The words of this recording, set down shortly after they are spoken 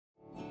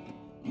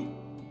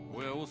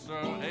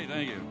start. Hey,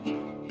 thank you.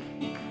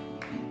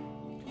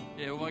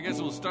 Yeah, well, I guess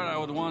we'll start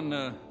out with one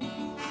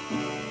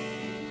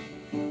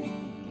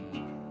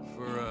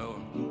for a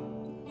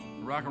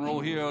rock and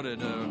roll hero that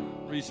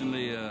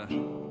recently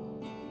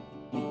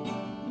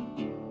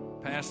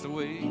passed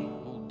away.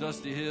 Old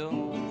Dusty Hill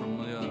from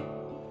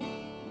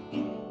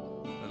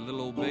that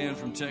little old band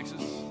from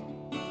Texas.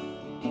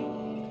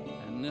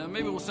 And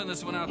maybe we'll send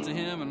this one out to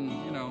him, and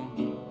you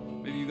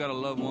know, maybe you got a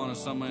loved one or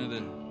somebody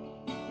that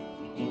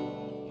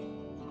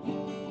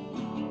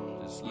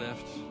just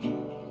left.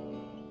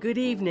 Good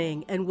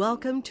evening and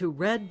welcome to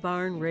Red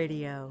Barn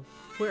Radio.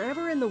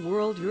 Wherever in the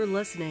world you're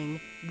listening,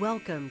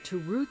 welcome to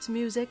Roots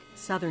Music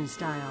Southern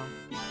Style.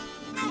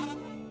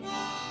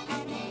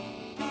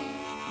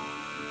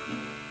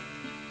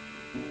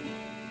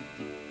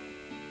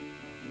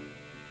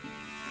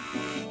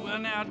 Well,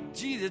 now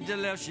Jesus just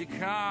left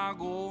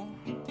Chicago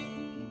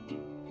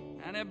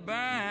and they're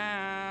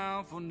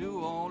bound for New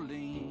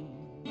Orleans.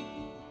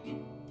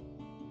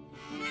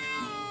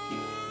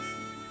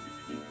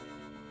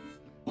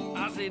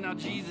 I say now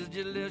Jesus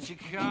just left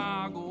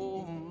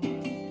Chicago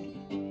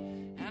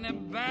and they're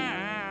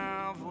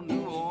bound for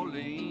New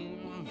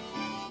Orleans.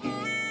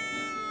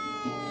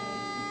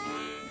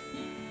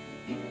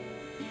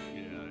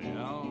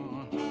 Yeah.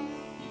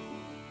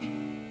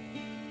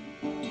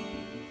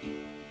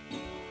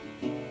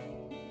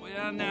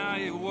 Well, now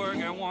you work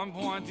at one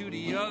point to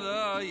the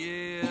other,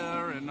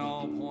 yeah, and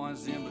all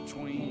points in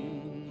between.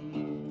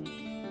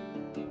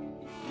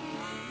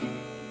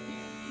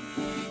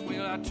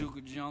 I took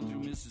a jump through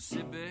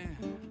Mississippi.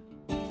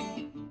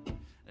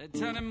 They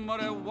turning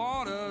muddy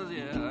waters,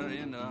 yeah,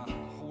 into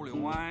holy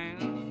wine.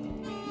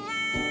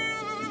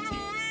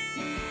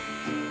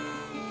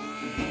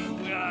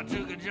 Well, I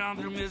took a jump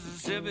through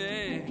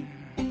Mississippi,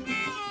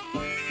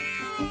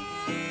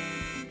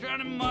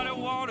 turning muddy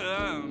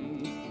water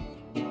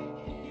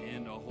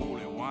into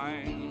holy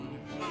wine.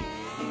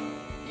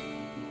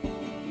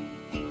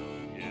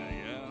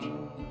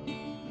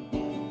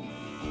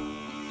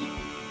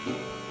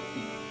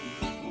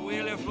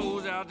 It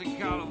flows out to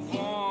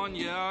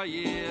California,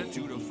 yeah,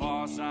 to the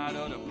far side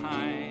of the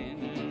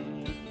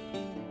pine.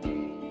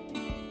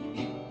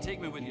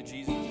 Take me with you,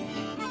 Jesus.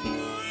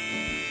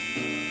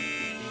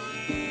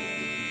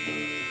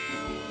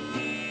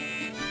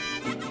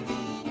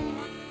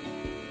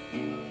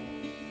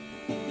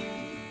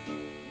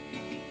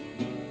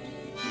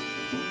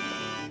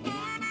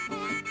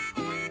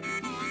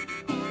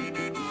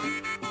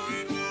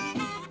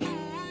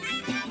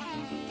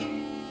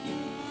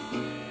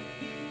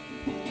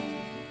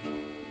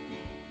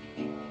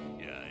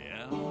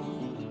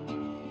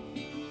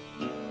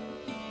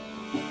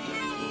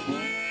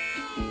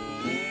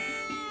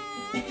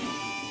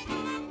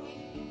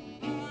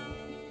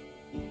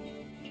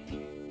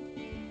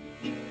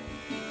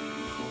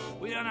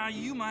 Now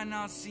you might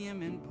not see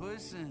him in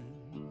person,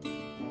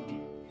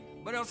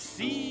 but I'll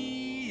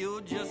see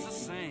you just the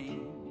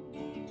same.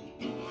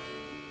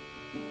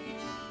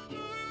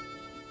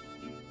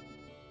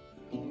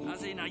 I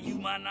say now you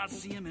might not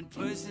see him in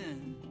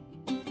person,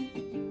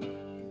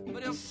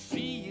 but I'll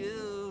see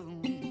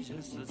you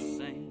just the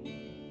same.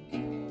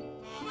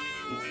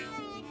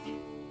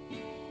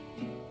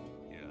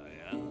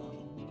 Yeah.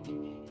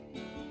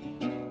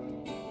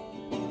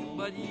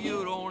 But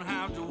you don't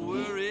have to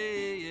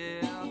worry, yeah,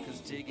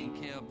 taking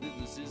care of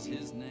business is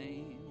his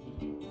name.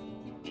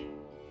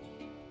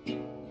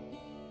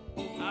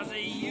 I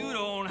say you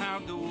don't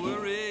have to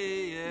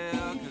worry,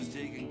 yeah, 'cause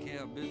taking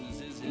care of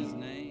business is his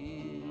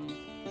name.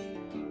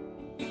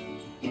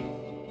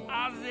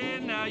 I say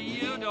now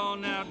you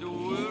don't have to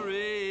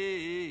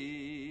worry,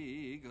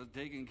 'cause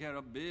taking care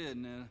of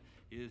business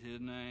is his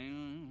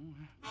name.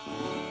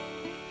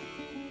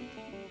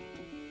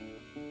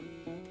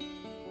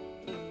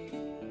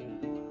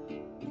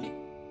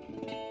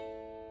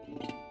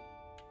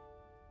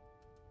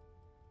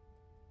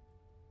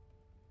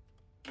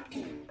 Thank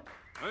you.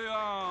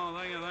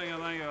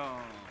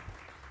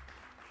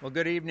 Well,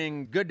 good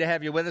evening. Good to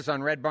have you with us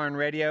on Red Barn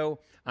Radio.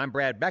 I'm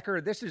Brad Becker.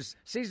 This is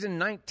season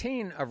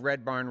 19 of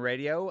Red Barn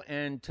Radio,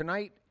 and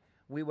tonight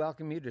we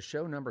welcome you to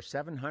show number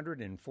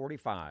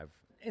 745.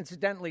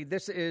 Incidentally,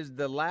 this is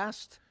the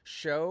last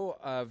show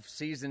of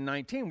season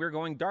 19. We're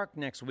going dark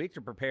next week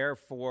to prepare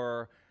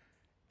for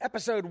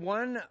episode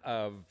 1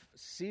 of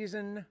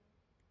season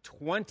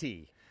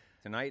 20.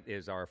 Tonight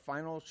is our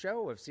final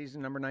show of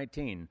season number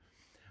 19.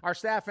 Our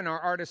staff and our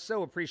artists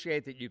so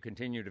appreciate that you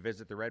continue to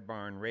visit the Red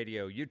Barn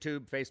Radio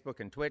YouTube,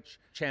 Facebook, and Twitch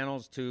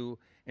channels to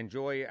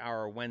enjoy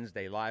our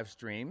Wednesday live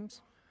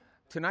streams.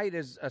 Tonight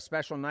is a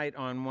special night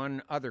on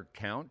one other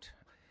count,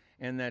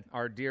 and that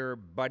our dear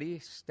buddy,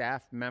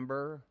 staff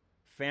member,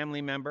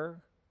 family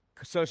member,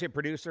 associate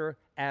producer,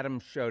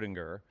 Adam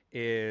Schrodinger,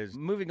 is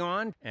moving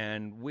on,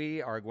 and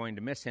we are going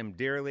to miss him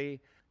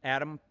dearly.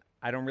 Adam,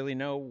 I don't really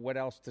know what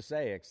else to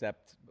say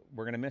except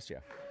we're going to miss you.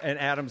 And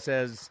Adam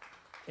says,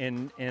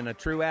 in a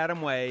true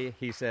Adam way,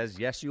 he says,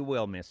 yes, you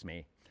will miss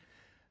me.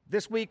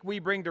 This week we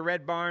bring to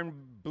Red Barn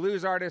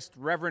blues artist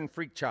Reverend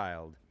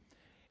Freakchild.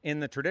 In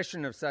the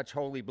tradition of such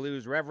holy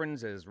blues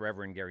reverends as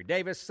Reverend Gary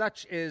Davis,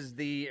 such is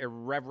the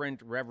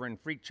irreverent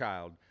Reverend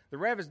Freakchild. The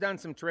Rev has done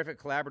some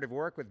terrific collaborative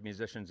work with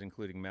musicians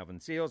including Melvin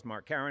Seals,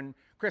 Mark Caron,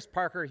 Chris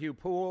Parker, Hugh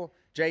Poole,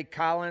 Jay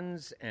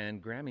Collins,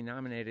 and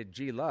Grammy-nominated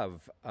G.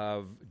 Love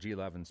of G.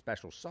 Love and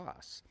Special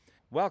Sauce.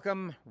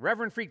 Welcome,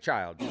 Reverend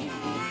Freakchild.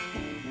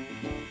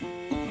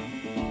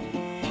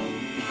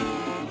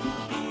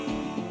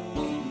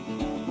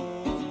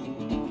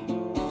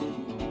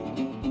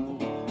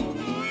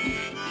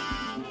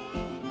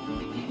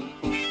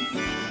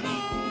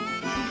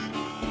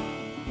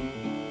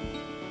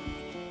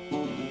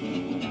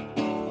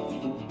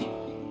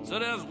 So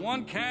there's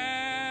one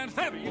kind of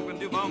favor you can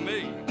do for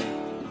me.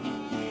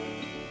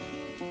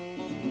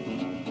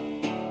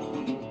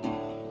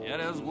 Yeah,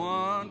 there's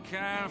one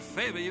kind of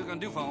favor you can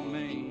do for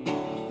me.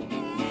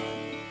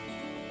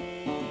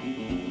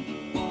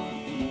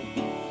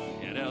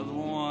 Yeah, there's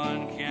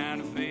one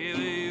kind of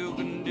favor you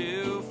can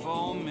do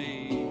for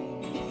me.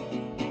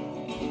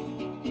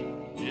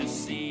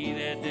 Just see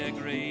that their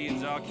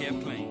graves are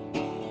kept clean.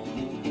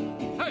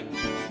 Hey!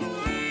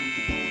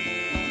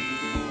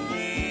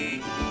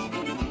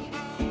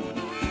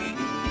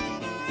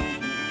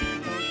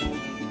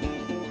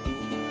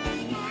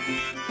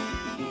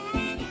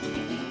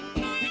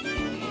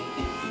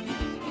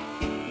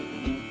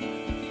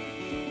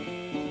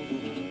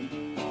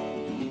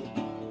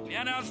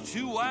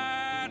 Two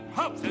white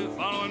horses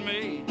following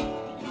me.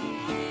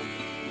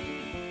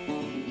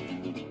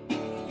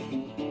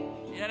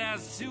 Yeah,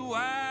 there's two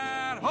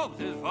white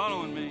horses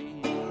following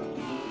me.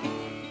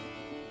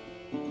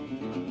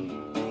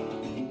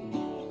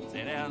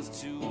 Say there's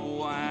two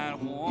white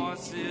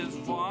horses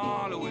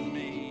following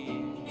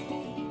me.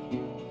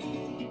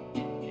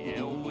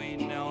 Yeah,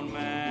 waiting on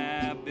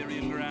my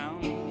burial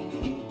ground.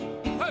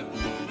 Hey!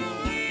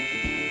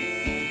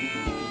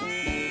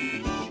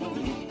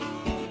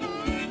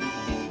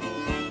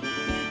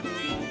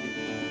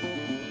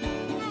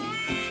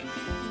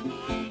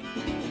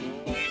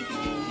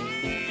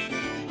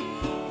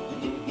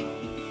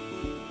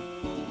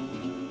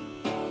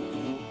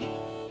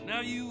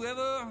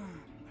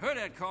 Heard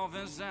that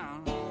coffin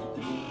sound?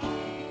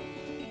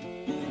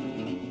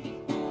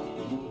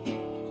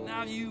 Now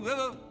have you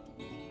ever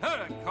heard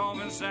that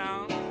coffin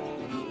sound?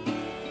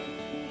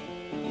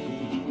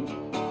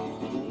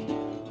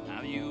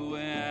 Have you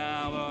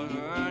ever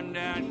heard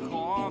that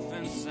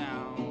coffin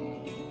sound?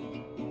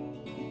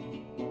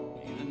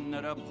 Even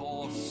another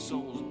poor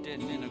soul's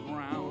dead in the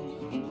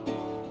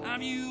ground.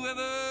 Have you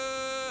ever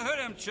heard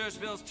them church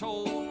bells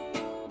toll?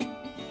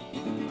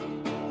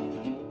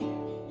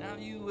 Have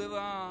you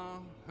ever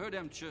heard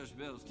them church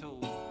bells toll?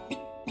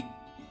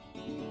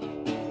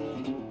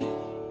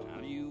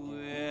 Have you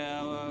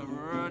ever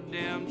heard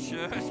them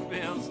church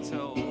bells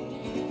toll?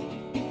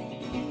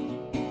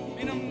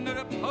 Ain't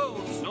another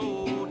poor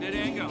soul that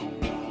ain't gone.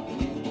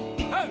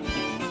 Hey!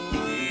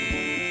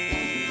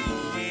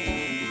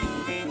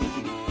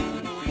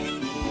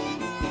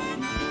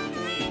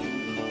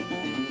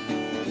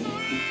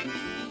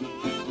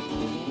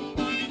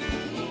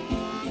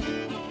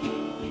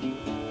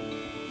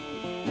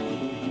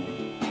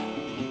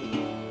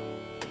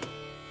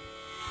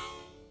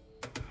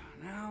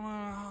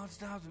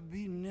 Stops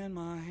beating and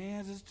my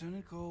hands is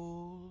turning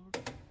cold.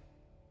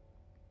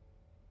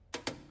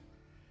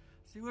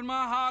 See, when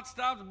my heart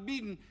stops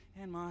beating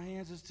and my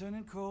hands is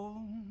turning cold,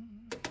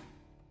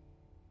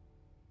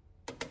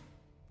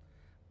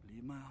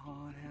 believe my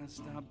heart has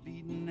stopped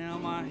beating, now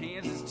my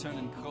hands is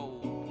turning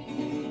cold.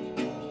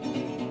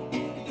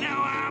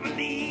 Now I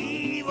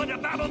believe what the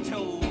Bible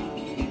told.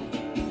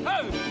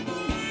 Hey!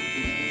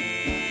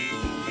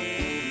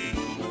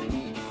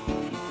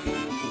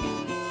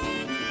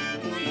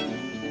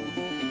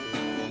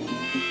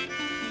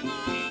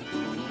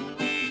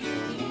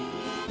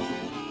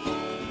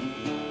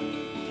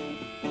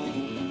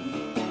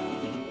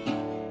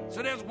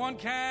 So there's one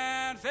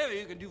kind of favor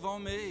you can do for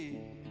me.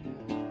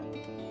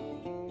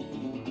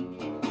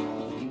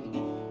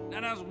 Now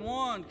there's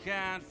one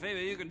kind of favor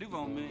you can do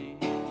for me.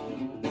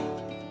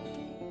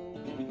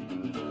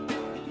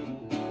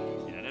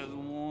 Yeah, there's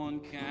one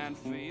kind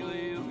of favor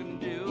you can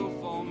do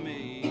for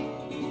me.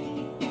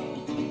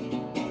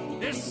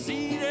 Just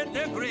see that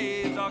their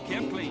graves are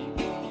kept clean.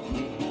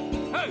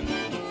 Hey!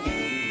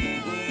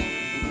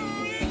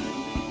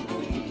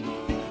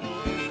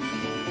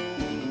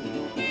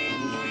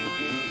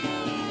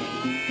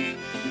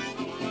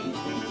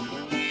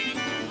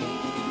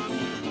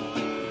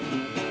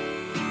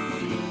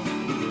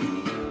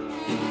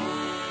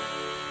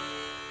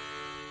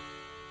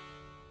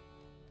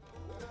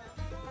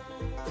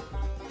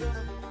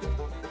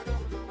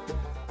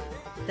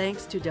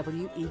 Thanks to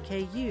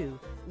WEKU,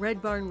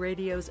 Red Barn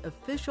Radio's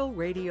official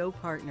radio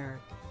partner,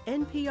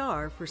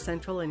 NPR for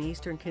Central and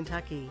Eastern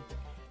Kentucky.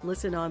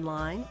 Listen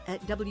online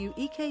at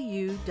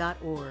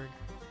weku.org.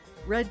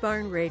 Red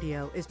Barn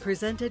Radio is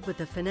presented with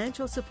the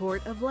financial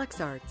support of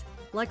LexArts,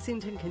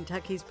 Lexington,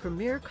 Kentucky's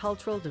premier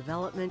cultural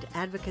development,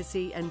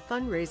 advocacy, and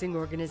fundraising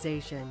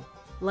organization.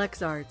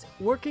 LexArts,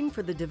 working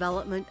for the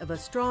development of a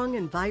strong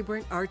and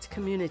vibrant arts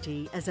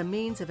community as a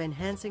means of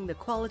enhancing the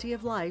quality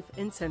of life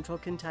in Central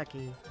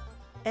Kentucky.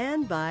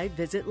 And by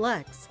Visit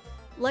Lex,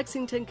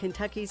 Lexington,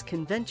 Kentucky's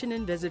Convention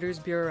and Visitors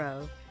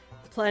Bureau.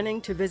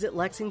 Planning to visit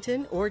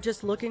Lexington or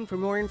just looking for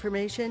more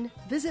information?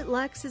 Visit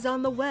Lex is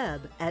on the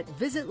web at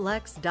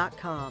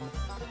visitlex.com.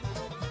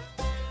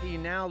 He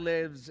now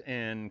lives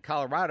in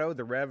Colorado.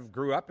 The Rev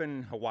grew up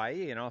in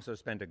Hawaii and also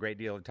spent a great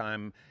deal of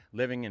time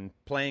living and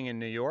playing in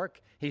New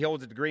York. He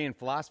holds a degree in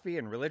philosophy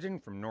and religion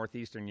from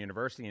Northeastern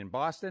University in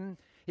Boston.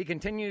 He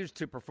continues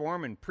to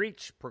perform and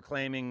preach,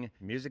 proclaiming,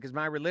 "Music is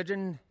my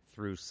religion.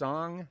 Through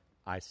song,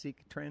 I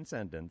seek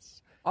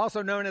transcendence."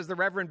 Also known as the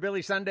Reverend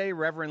Billy Sunday,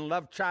 Reverend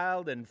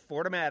Lovechild, and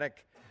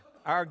Fortomatic.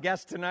 Our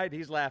guest tonight,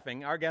 he's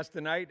laughing. Our guest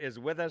tonight is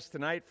with us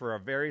tonight for a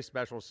very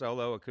special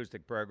solo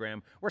acoustic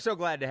program. We're so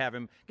glad to have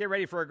him. Get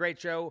ready for a great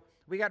show.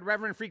 We got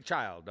Reverend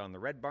Freakchild on the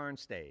Red Barn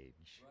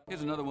stage.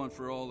 Here's another one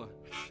for all the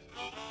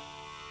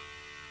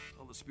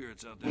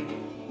spirits out there.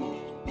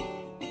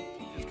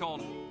 It's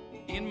called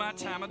 "In My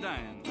Time of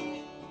Dying."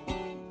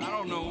 I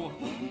don't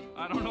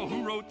know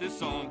who wrote this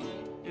song.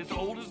 It's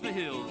old as the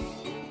hills,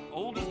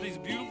 old as these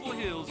beautiful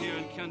hills here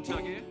in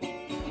Kentucky.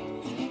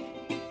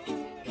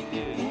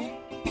 Yeah.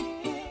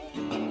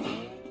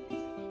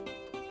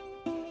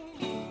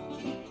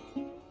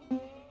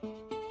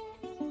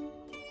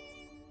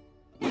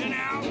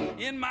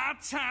 In my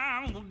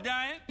time of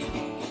dying,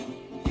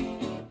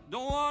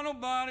 don't want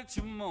nobody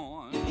to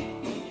mourn.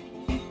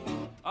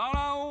 All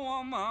I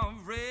want my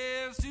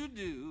friends to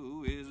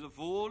do is to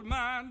fold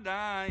my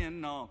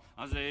dying arm.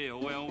 I say,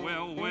 well,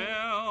 well,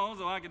 well,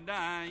 so I can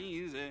die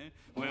easy.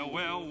 Well,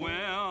 well,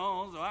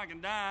 well, so I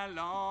can die,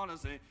 Lord. I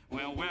say,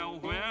 well, well,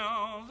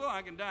 well, so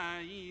I can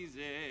die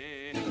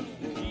easy.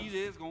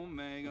 Jesus gonna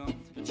make 'em,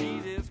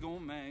 Jesus gonna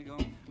make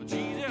 'em,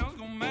 Jesus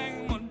gonna make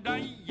 'em a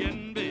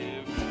dying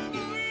baby.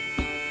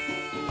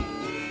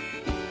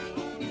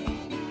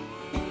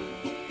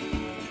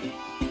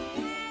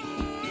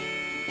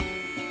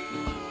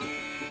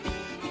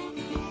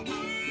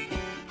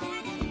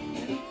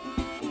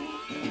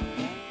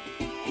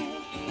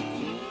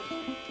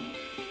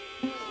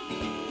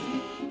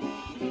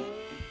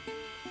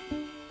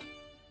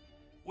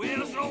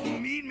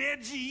 Meet me,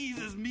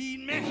 Jesus, meet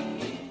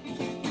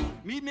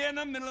me in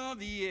the middle of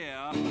the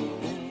air.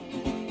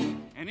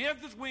 And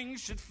if this wing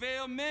should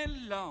fail me,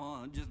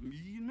 Lord, just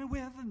meet me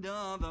with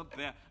another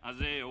pair. I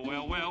say,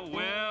 well, well,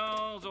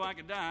 well, so I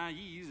can die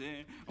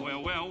easy.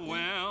 Well, well,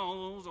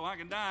 well, so I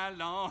can die,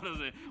 Lord. I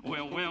say,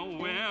 well, well,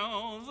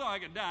 well, so I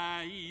can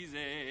die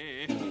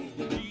easy.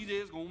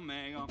 Jesus gonna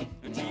make 'em,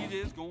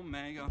 Jesus gonna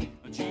make 'em,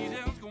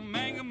 Jesus gonna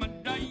make 'em a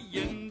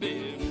dying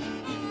baby.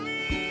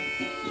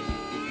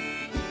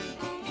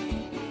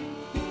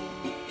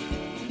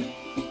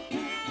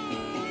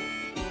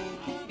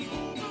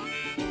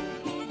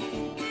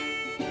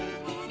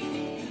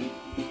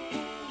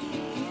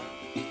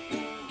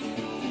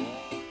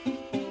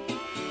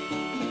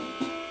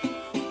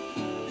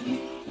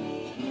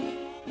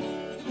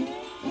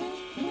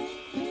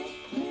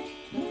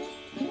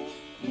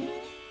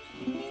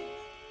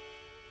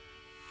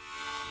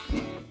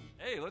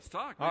 Let's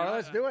talk, man. All right,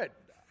 let's do it.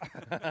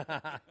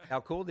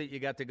 How cool that you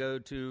got to go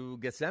to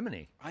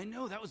Gethsemane. I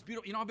know, that was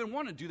beautiful. You know, I've been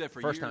wanting to do that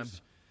for First years.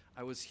 time.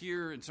 I was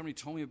here, and somebody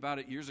told me about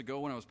it years ago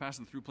when I was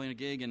passing through playing a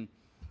gig, and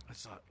I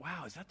thought,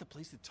 wow, is that the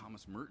place that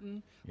Thomas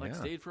Merton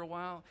stayed for a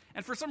while?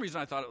 And for some reason,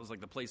 I thought it was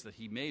like the place that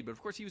he made, but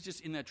of course, he was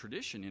just in that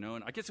tradition, you know.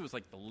 And I guess it was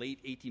like the late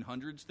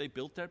 1800s they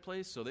built that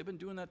place, so they've been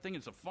doing that thing.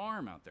 It's a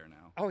farm out there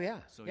now. Oh yeah,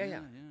 So,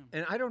 yeah.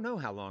 And I don't know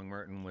how long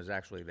Merton was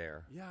actually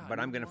there. Yeah, but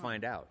I I'm going to don't know.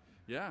 find out.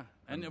 Yeah,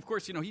 and of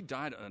course, you know, he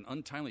died an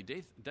untimely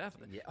death.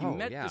 Yeah. He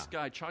met yeah. this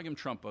guy, Chogyam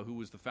Trungpa, who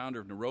was the founder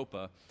of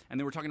Naropa, and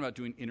they were talking about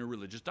doing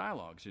interreligious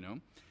dialogues, you know.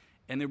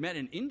 And they met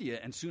in India,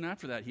 and soon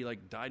after that, he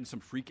died in some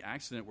freak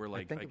accident where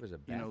I think it was a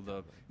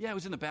bathtub. it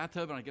was in the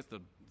bathtub, and I guess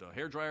the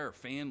hairdryer or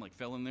fan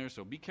fell in there.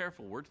 So be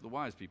careful. Word to the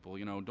wise, people.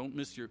 You know, don't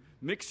mix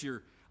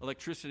your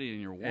electricity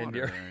in your water.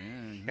 There.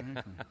 Yeah,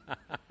 exactly.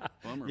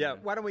 Bummer. Yeah,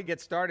 Man. why don't we get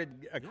started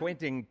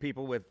acquainting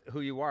people with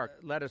who you are?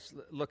 Let us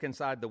look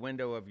inside the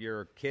window of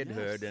your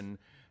kidhood Yes. and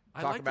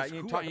I talk like about this,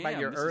 you who talk I about am.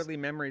 your This is- early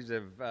memories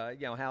of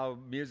how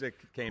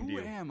music came to Who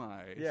you. am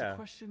I? It's Yeah. a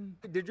question.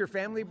 Did your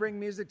family bring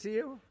music to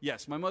you?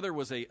 Yes, my mother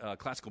was a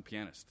classical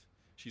pianist.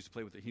 She used to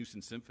play with the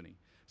Houston Symphony.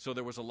 So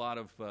there was a lot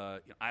of,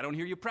 I don't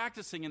hear you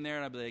practicing in there.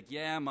 And I'd be like,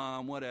 yeah,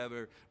 Mom,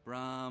 whatever.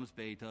 Brahms,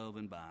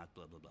 Beethoven, Bach,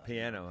 blah, blah, blah.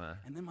 Piano, huh?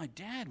 And then my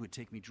dad would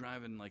take me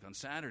driving on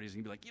Saturdays, and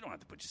he'd be like, you don't have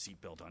to put your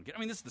seatbelt on. I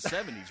mean, this is the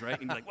 70s, right?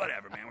 And he'd be like,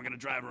 whatever, man, we're going to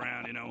drive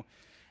around, you know.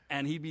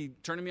 And he'd be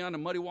turning me on to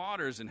Muddy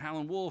Waters and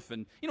Howlin' Wolf.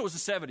 And, you know, it was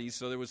the 70s,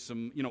 so there was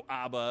some,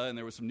 ABBA, and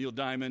there was some Neil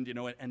Diamond,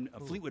 and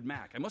Fleetwood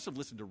Mac. I must have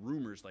listened to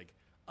Rumors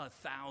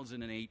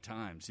 1,008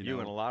 times. You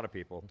and a lot of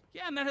people.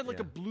 Yeah, and that had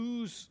a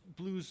blues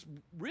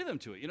rhythm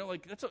to it. You know,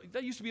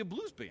 that used to be a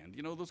blues band.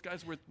 You know, those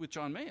guys were with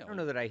John Mayo. I don't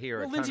know that I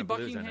hear a ton Lindsey of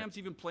blues in Buckingham's it.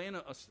 even playing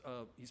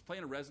he's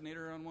playing a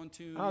resonator on one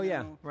tune. Oh, you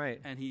yeah, know? right.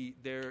 And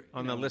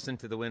On the Listen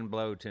to the Wind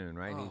Blow tune,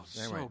 right? Oh,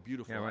 Yeah, so right.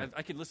 beautiful. Yeah, right.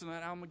 I could listen to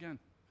that album again.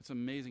 It's an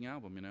amazing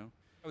album, you know.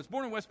 I was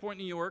born in West Point,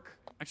 New York.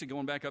 Actually,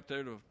 going back up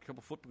there to a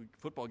couple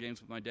football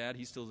games with my dad.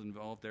 He's still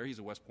involved there. He's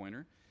a West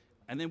Pointer.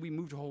 And then we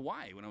moved to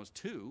Hawaii when I was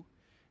 2.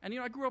 And,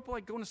 I grew up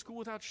like going to school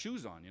without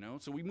shoes on,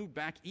 So we moved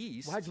back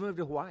east. Why'd you move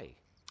to Hawaii?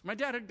 My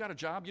dad had got a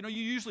job. You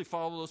usually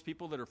follow those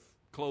people that are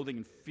clothing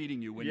and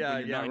feeding you when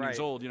you're 9 years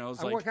old.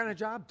 It's what kind of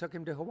job took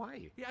him to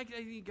Hawaii? Yeah,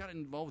 he got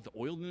involved with the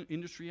oil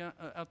industry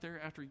out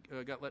there after he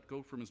got let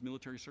go from his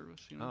military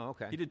service. Oh,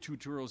 okay. He did 2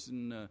 tours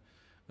in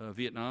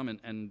Vietnam,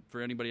 and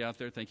for anybody out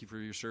there, thank you for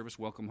your service.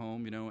 Welcome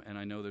home. And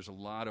I know there's a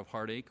lot of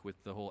heartache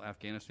with the whole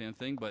Afghanistan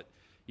thing, but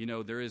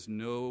there is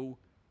no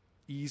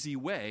easy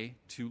way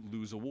to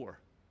lose a war.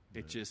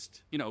 It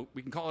just,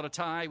 we can call it a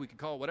tie, we can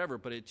call it whatever,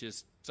 but it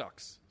just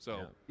sucks.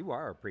 So you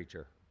are a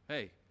preacher.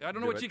 Hey, I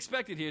don't know what you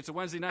expected here. It's a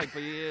Wednesday night,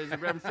 but it's a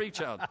Reverend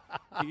Freechild.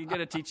 You can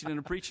get a teaching and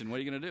a preaching. What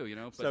are you going to do?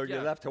 But, so you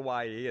left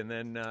Hawaii, and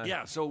then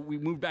so we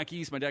moved back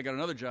east. My dad got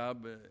another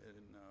job in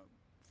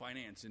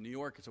finance in New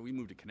York, so we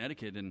moved to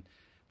Connecticut, and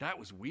that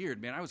was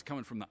weird, man. I was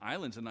coming from the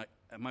islands, and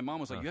my mom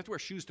was like, "You have to wear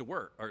shoes to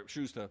work, or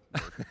shoes to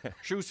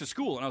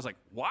school," and I was like,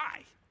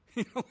 "Why?"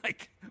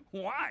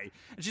 Why?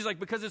 And she's like,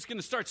 because it's going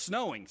to start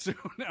snowing soon.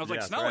 I was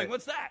like, snowing? Right.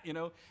 What's that?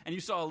 And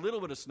you saw a little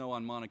bit of snow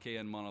on Mauna Kea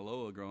and Mauna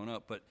Loa growing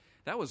up, but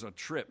that was a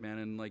trip, man.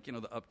 And the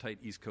uptight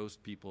East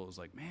Coast people, it was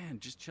like, man,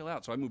 just chill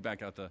out. So I moved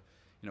back out to,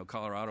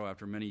 Colorado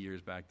after many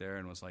years back there,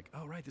 and was like,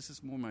 oh, right, this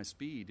is more my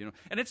speed,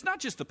 And it's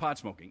not just the pot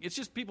smoking. It's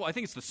just people, I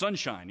think it's the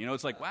sunshine,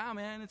 It's like, wow,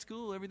 man, it's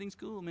cool. Everything's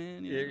cool,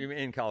 man.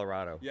 In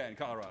Colorado. Yeah, in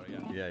Colorado,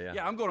 yeah. Yeah.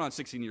 Yeah, I'm going on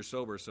 16 years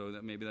sober, so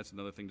maybe that's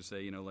another thing to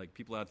say,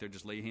 people out there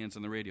just lay hands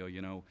on the radio,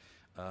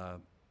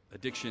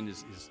 addiction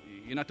is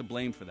you're not to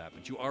blame for that,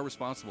 but you are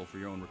responsible for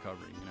your own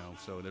recovery,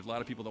 So there's a lot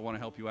of people that want to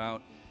help you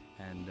out,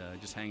 and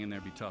just hang in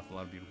there, be tough. A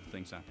lot of beautiful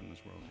things happen in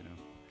this world,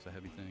 It's a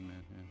heavy thing,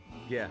 man.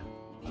 Yeah.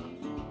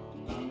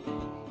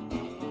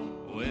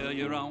 Well,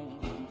 you're on,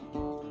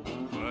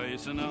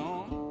 racing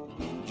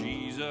on,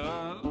 Jesus,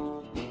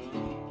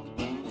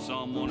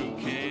 someone who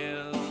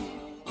cares,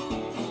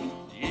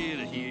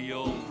 to hear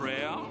your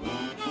prayer.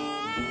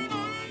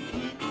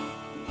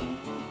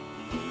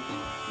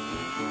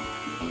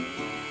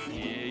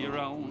 Yeah, you're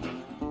on,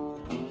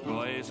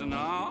 racing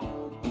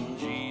on,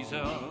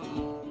 Jesus,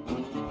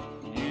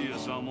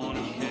 someone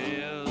who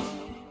cares,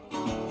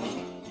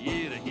 to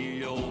hear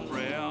your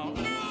prayer.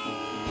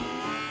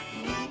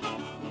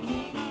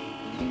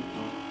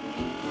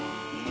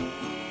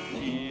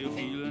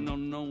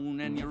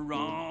 And you're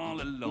all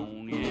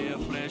alone,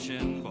 flesh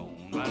and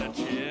bone, by the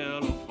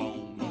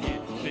telephone.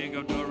 Pick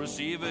up the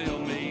receiver, he'll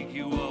make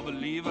you a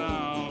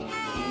believer.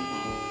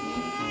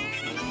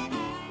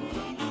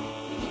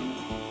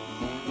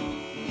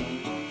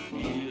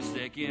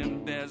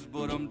 Second best,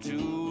 put them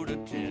to the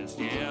test.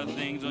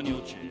 Things on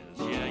your chest,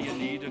 you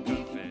need to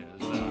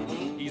confess.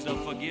 He's a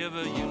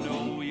forgiver, he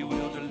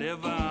will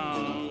deliver.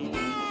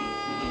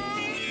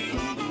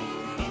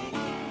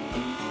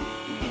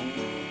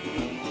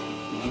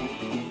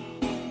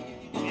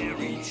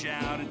 Reach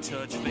out and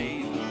touch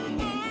faith.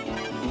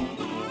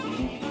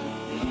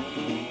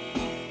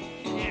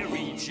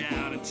 Reach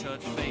out and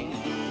touch faith.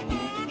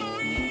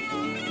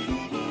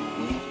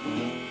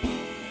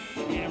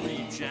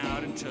 Reach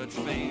out and touch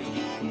faith.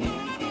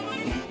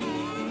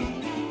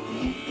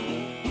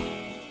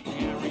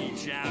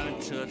 Reach out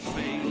and touch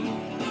faith.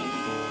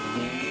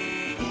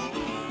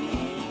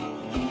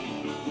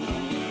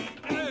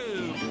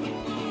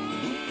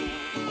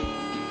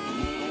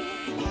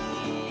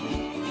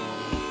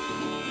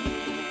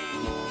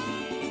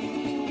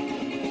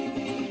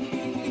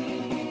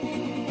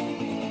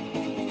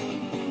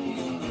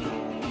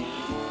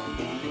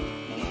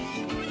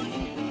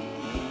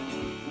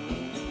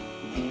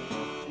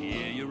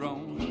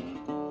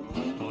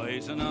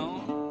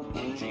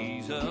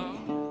 Jesus,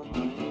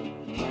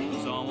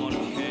 someone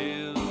who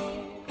cares,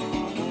 to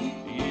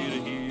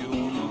hear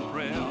your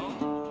prayer.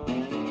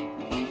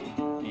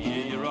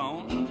 You're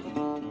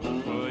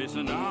on,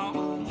 praising now,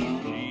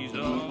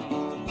 Jesus,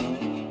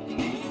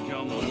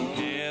 someone who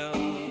cares,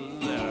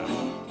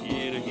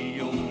 to hear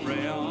your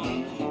prayer.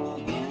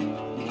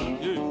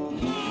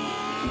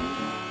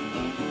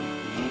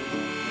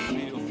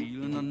 You're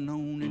feeling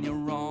unknown and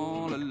you're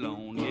all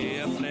alone,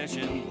 flesh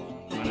and bone,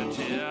 on a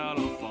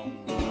telephone.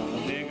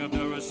 Pick up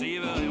the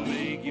receiver, he'll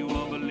make you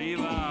a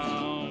believer.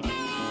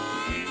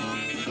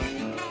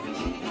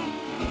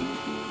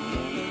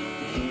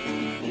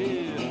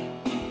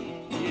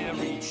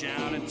 Reach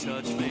out and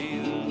touch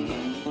faith.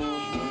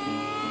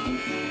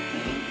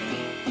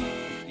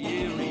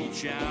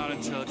 Reach out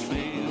and touch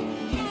faith.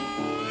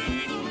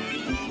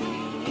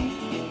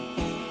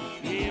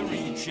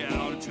 Reach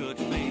out and touch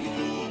faith.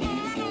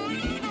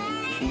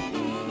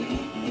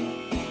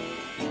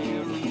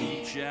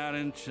 Reach out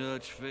and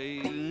touch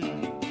faith.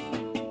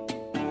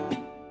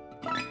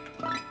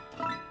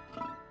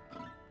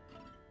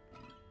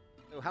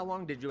 How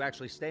long did you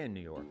actually stay in New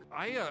York?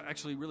 I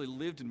actually really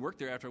lived and worked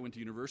there after I went to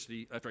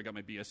university, after I got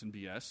my BS and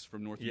BS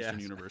from Northeastern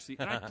University.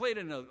 And I played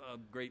in a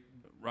great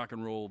rock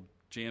and roll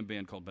jam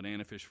band called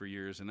Banana Fish for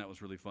years, and that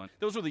was really fun.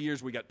 Those were the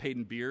years we got paid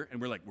in beer, and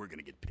we're like, we're going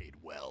to get paid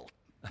well,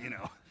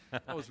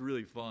 That was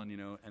really fun,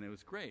 and it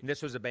was great. And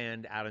this was a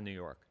band out of New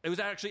York. It was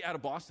actually out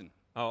of Boston.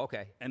 Oh,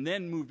 okay. And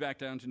then moved back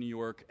down to New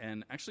York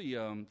and actually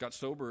got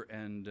sober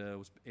and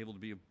was able to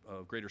be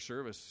a greater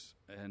service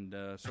and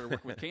started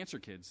working with cancer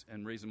kids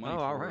and raising money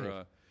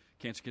for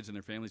cancer kids and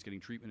their families getting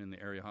treatment in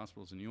the area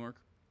hospitals in New York.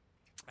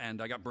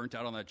 And I got burnt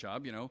out on that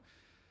job,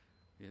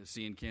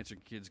 seeing cancer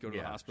kids go to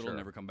the hospital and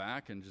never come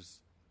back. And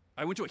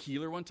I went to a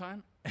healer one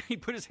time, and he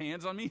put his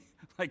hands on me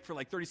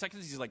for 30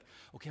 seconds. He's like,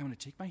 okay, I'm going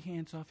to take my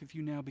hands off of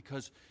you now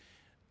because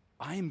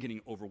I am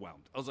getting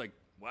overwhelmed. I was like,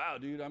 wow,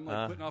 dude, I'm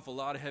putting off a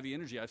lot of heavy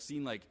energy. I've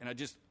seen and I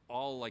just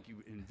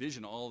you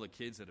envision all the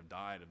kids that have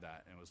died of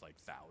that, and it was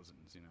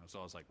thousands, So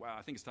I was like, wow,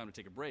 I think it's time to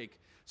take a break.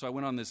 So I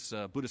went on this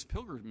Buddhist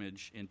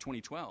pilgrimage in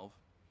 2012.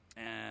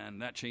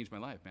 And that changed my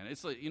life, man.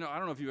 It's I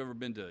don't know if you've ever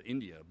been to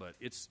India, but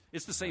it's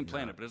the same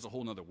planet, but it's a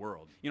whole nother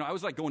world. I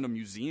was going to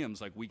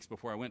museums weeks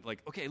before I went,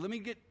 okay, let me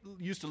get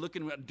used to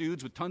looking at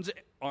dudes with tons of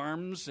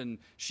arms and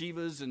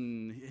Shivas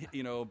and,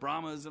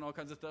 Brahmas and all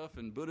kinds of stuff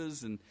and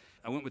Buddhas. And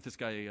I went with this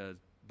guy,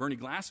 Bernie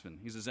Glassman.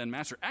 He's a Zen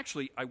master.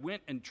 Actually, I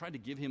went and tried to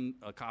give him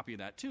a copy of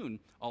that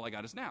tune, All I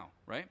Got Is Now,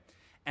 right?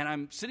 And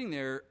I'm sitting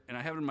there, and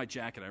I have it in my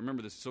jacket. I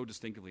remember this so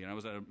distinctively. And I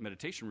was at a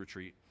meditation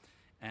retreat.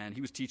 And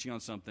he was teaching on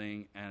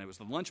something, and it was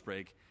the lunch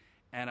break,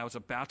 and I was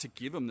about to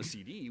give him the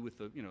CD with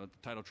the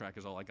title track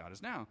is All I Got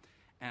Is Now.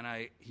 And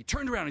he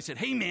turned around and he said,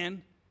 hey,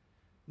 man,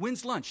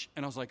 when's lunch?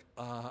 And I was like,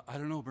 I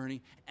don't know,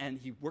 Bernie. And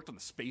he worked on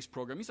the space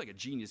program. He's like a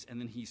genius. And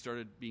then he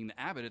started being the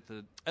abbot at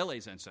the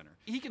LA Zen Center.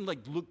 He can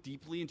look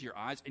deeply into your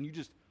eyes, and you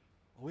just,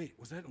 oh, wait,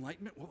 was that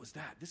enlightenment? What was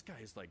that? This guy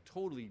is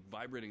totally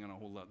vibrating on a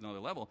whole another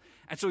level.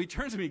 And so he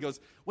turns to me and goes,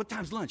 what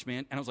time's lunch,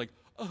 man? And I was like,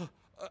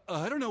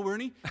 I don't know,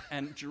 Bernie.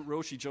 And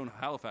Roshi Joan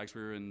Halifax,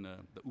 we were in the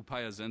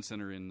Upaya Zen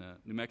Center in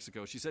New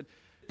Mexico. She said,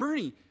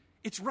 Bernie,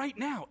 it's right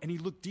now. And he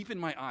looked deep in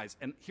my eyes.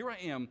 And here I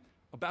am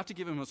about to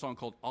give him a song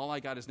called All I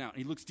Got Is Now. And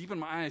he looks deep in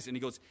my eyes and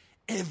he goes,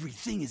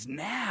 everything is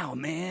now,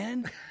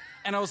 man.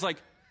 And I was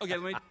like, okay,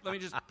 let me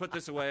just put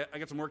this away. I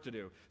got some work to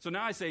do. So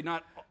now I say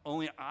not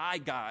only I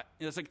got,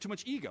 it's too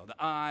much ego. The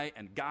I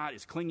and God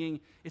is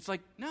clinging. It's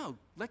no,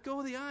 let go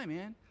of the I,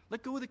 man.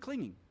 Let go of the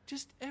clinging.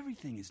 Just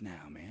everything is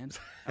now, man.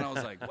 And I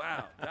was like,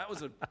 wow, that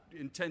was an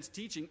intense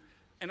teaching.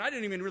 And I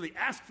didn't even really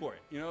ask for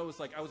it. It was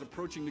I was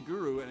approaching the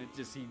guru, and he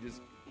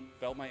just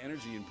felt my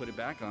energy and put it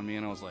back on me.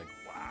 And I was like,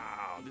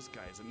 wow, this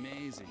guy is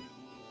amazing.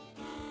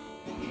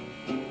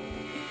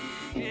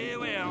 Yeah,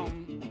 well,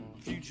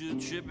 future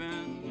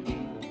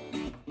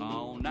tripping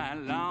all night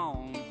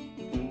long.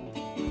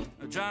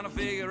 Trying to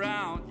figure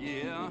out,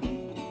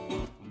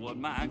 what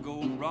might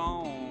go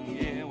wrong.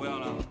 Yeah,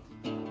 well,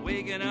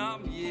 waking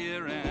up,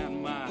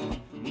 and my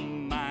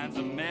mind's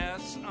a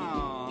mess.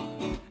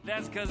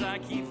 That's 'cause I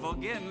keep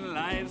forgetting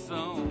life's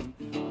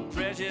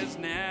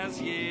preciousness.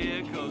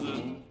 Yeah, 'cause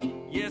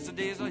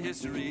yesterday's a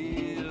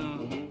history,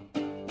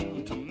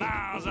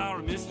 tomorrow's are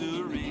a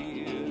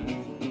mystery.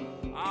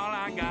 All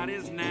I got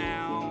is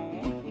now,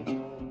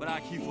 but I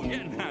keep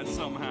forgetting that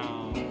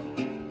somehow.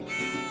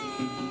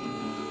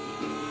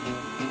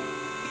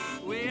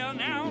 Well,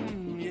 now,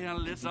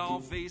 let's all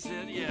face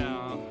it,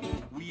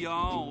 we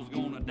all's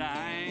gonna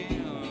die.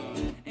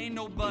 Ain't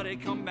nobody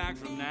come back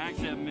from that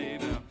except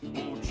maybe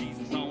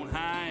Jesus on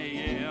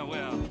high.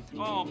 Well,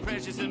 all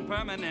precious and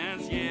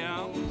permanence.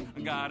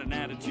 I got an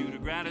attitude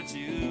of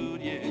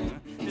gratitude.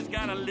 Just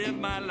gotta live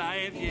my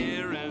life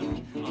here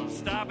and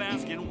stop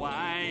asking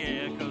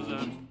why.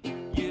 'Cause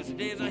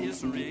yesterday's a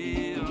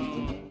history,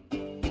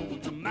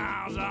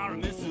 tomorrow's are a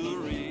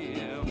mystery.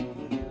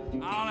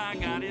 All I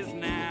got is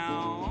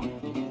now,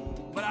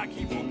 but I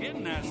keep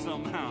forgetting that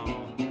somehow.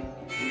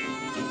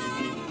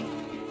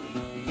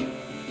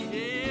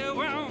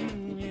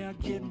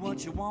 Get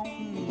what you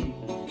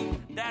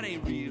want, that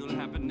ain't real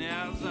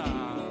happiness.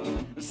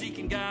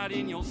 Seeking God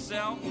in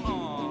yourself,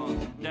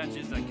 that's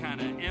just a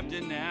kind of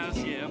emptiness.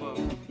 But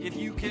if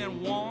you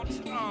can want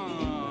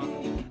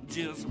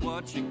just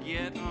what you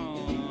get,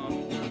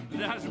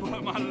 that's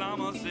what my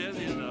Lama says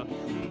is the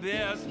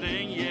best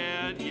thing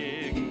yet.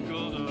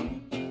 'Cause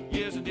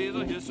yesterday's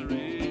a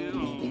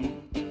history,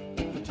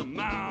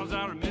 tomorrow's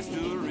are a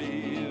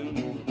mystery.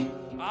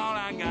 All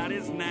I got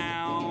is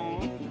now,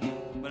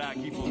 but I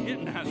keep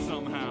forgetting that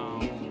somehow.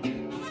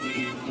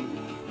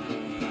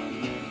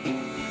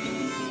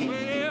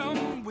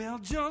 Well,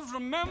 just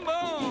remember,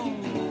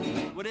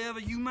 whatever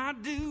you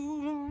might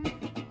do,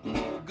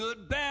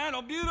 good, bad,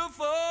 or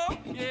beautiful,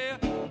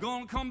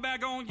 gonna come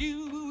back on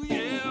you,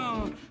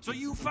 So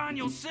you find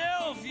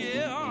yourself,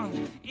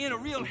 in a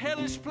real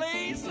hellish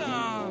place.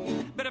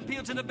 Better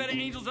appeal to the better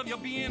angels of your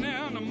being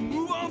and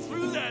move on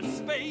through that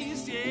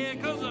space,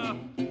 'cause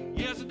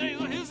yesterday's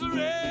a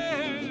history,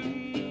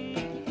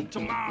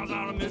 tomorrow's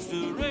are a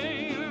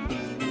mystery.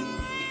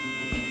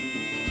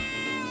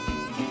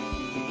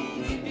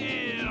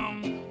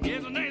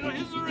 Yesterday's a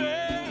history,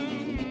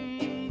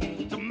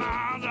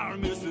 tomorrow's are a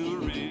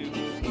mystery.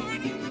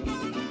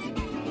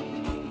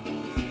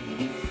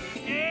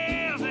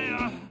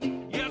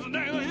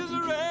 Yesterday's a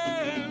history,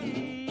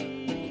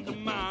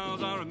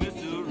 tomorrow's are a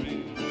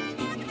mystery.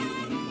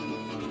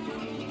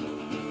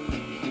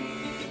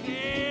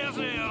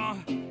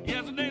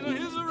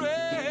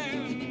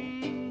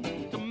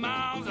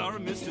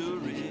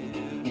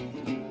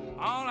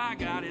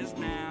 got is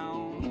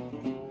now.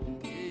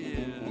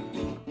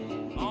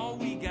 Yeah, all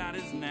we got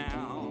is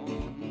now.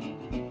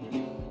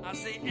 I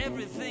say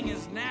everything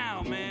is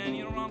now, man.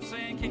 You know what I'm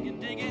saying? Can you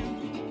dig it?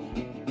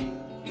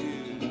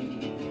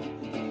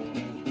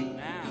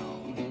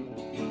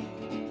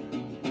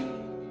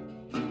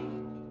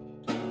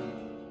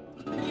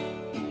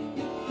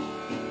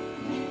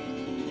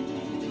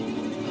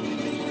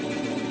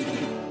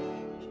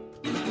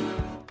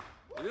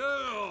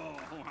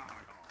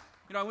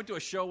 You know, I went to a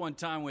show one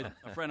time with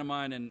a friend of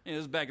mine, and it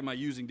was back in my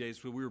using days,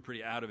 so we were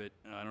pretty out of it.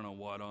 I don't know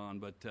what on,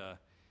 but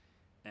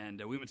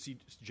we went to see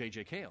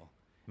J.J. Cale.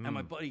 And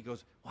my buddy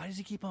goes, why does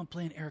he keep on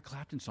playing Eric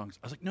Clapton songs?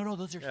 I was like, no,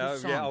 those are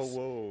his songs. Yeah,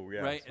 whoa,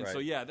 yes, right? And so,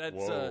 yeah,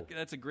 Whoa.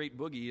 that's a great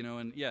boogie, you know,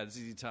 and yeah,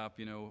 ZZ Top,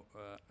 you know,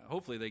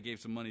 hopefully they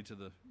gave some money to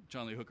the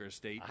John Lee Hooker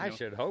estate. I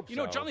should hope so. You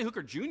know, John Lee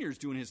Hooker Jr. is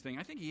doing his thing.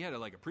 I think he had a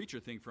preacher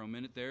thing for a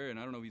minute there, and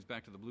I don't know if he's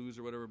back to the blues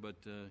or whatever, but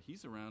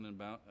he's around and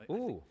about. I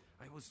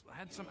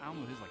had some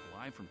album of his, like,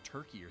 live from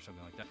Turkey or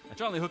something like that.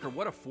 John Lee Hooker,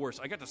 what a force.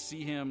 I got to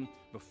see him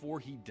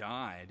before he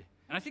died.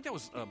 And I think that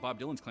was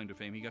Bob Dylan's claim to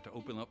fame. He got to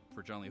open up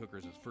for John Lee Hooker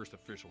as his first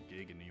official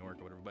gig in New York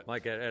or whatever. But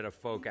like at a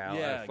folk event,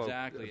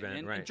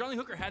 and, right. And John Lee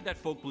Hooker had that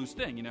folk blues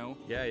thing, you know.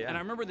 Yeah. And I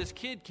remember this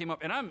kid came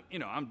up, and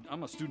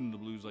I'm a student of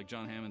the blues, like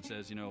John Hammond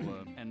says, you know,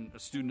 and a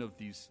student of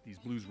these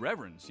blues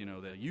reverends, you know,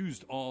 that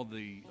used all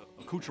the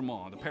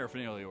accoutrement, the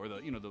paraphernalia, or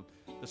the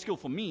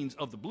skillful means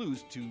of the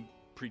blues to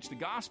preach the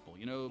gospel,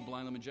 you know,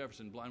 Blind Lemon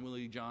Jefferson, Blind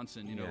Willie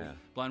Johnson, you know,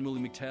 Blind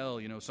Willie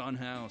McTell, you know, Son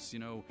House, you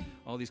know,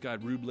 all these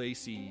guys, Rube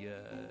Lacey,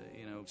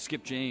 you know,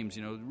 Skip James,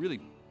 you know, really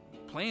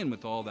playing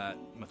with all that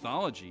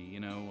mythology,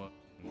 you know.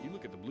 You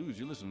look at the blues,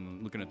 you're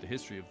looking at the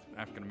history of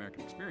African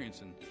American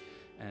experience, and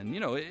you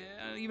know,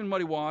 even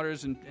Muddy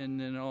Waters and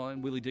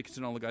Willie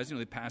Dickinson, all the guys, you know,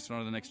 they passed it on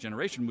to the next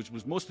generation, which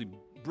was mostly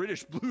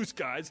British blues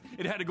guys.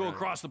 It had to go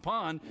across the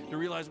pond to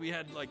realize we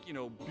had, like, you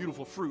know,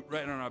 beautiful fruit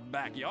right in our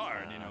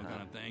backyard, you know,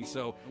 kind of thing.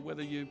 So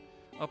whether you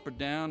up or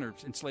down or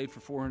enslaved for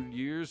 400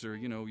 years or,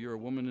 you know, you're a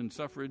woman in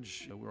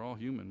suffrage, we're all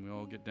human. We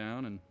all get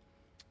down, and,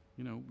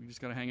 you know, we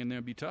just got to hang in there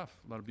and be tough.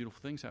 A lot of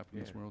beautiful things happen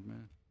in this world,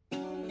 man.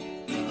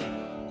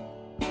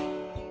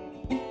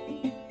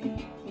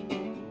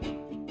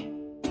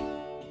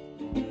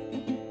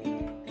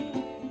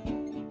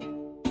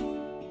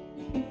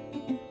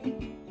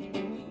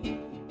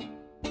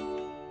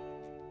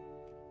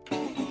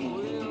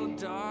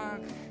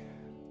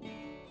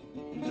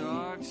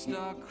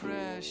 Star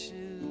crashes,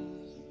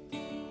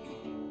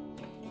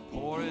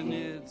 pouring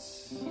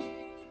its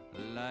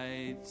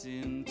light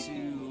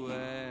into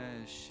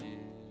ashes,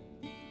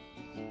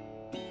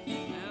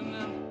 and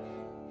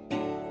the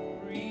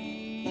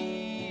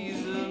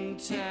reason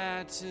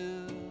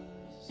tatters,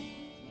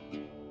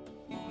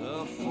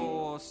 the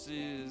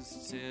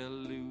forces tear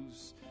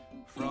loose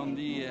from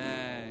the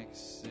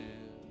axis,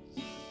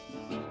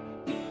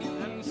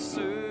 and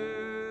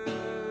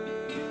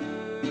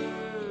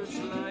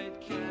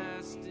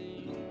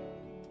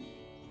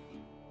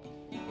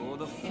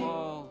the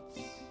faults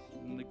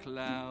in the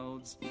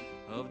clouds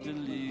of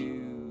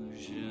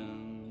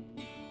delusion.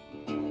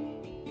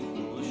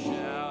 Well,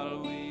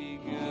 shall we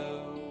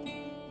go,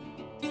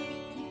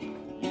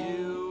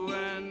 you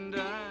and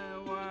I,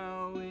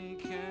 while we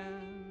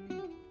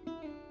can?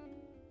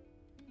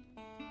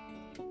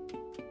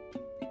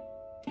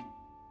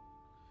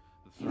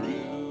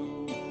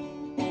 Through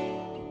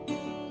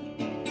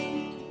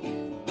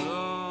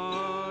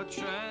the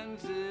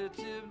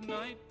transitive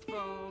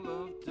nightfall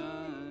of time.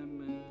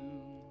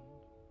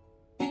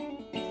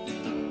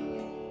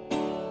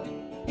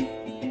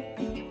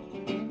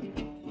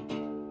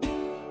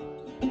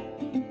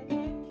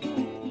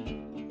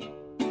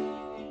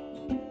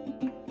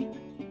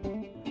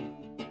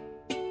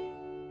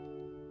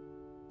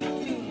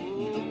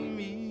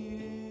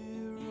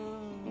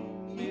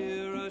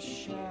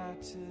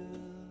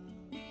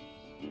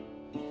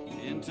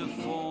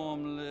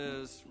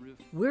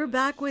 We're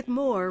back with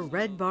more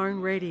Red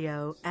Barn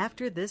Radio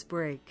after this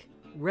break.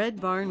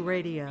 Red Barn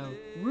Radio,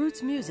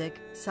 roots music,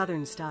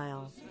 Southern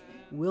style.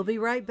 We'll be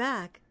right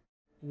back.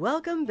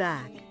 Welcome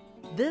back.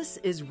 This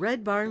is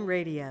Red Barn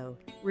Radio,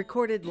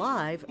 recorded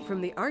live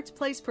from the Arts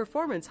Place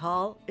Performance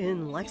Hall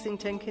in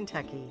Lexington,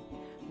 Kentucky.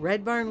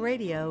 Red Barn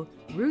Radio,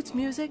 roots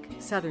music,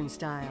 Southern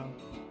style.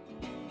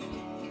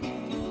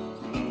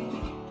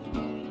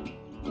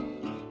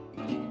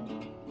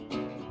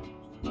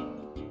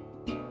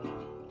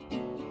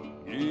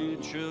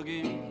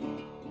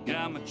 Trucking,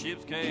 got my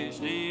chips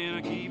cashed in,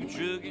 I keep it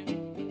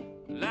trucking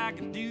like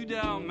a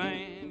doo-dah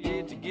man,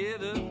 yeah,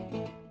 together,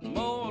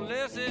 more or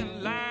less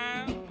in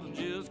line,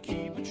 just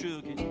keep it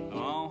trucking,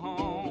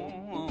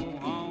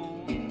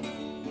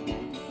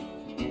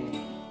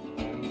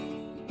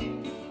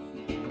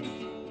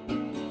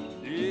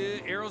 Yeah,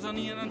 arrows on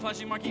the end and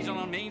flashing marquees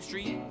on Main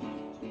Street,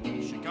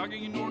 Chicago,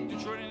 New York,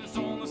 Detroit, and it's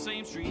all on the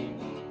same street,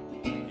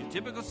 your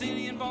typical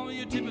city involving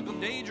your typical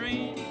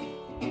daydream.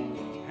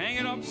 Hang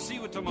it up to see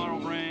what tomorrow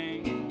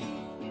brings.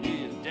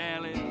 Yeah,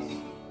 Dallas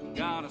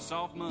got a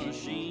soft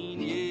machine.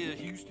 Yeah,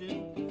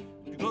 Houston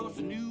too close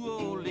to New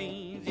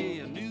Orleans.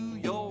 Yeah, New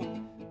York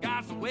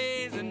got some way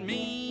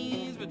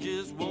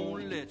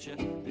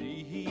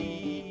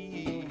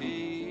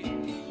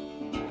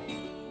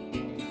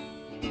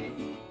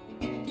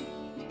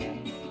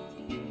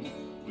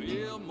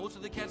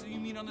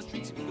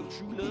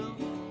true love.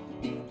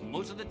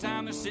 Most of the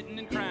time they're sitting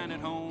and crying at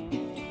home.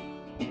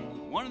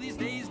 One of these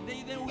days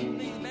they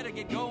better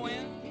get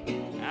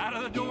going, out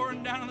of the door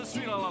and down on the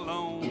street all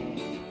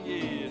alone.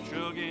 Yeah,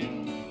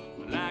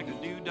 trucking like a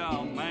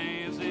doo-dog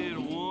man said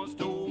once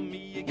told me,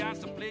 you got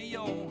to play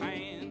your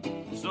hand.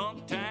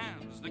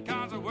 Sometimes the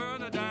cards are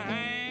worth a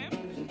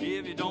dime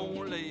if you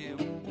don't lay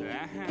them down.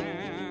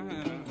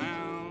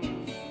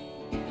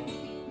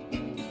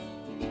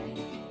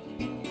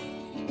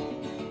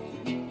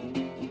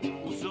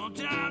 Well,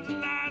 sometimes the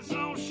lights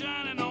all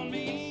shining on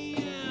me.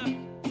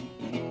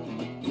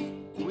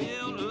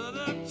 Well,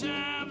 other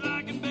times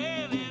I can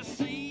barely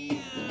see.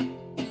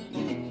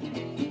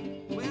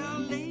 Well,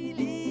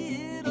 lately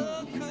it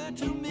occurred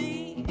to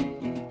me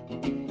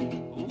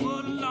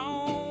what a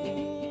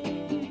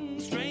long,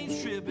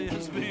 strange trip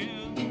it's been.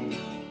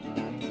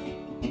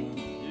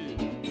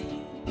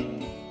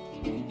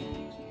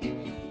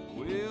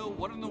 Well,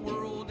 what in the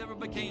world ever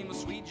became of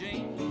Sweet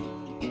Jane?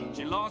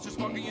 She lost her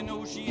sparkle, you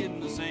know she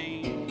isn't the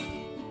same.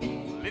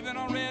 Living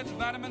on Reds,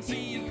 vitamin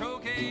C, and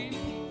cocaine.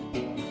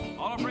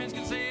 All our friends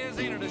can say is,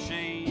 ain't it a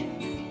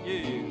shame?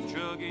 Yeah,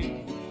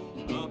 trucking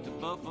up to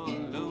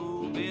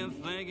Buffalo, been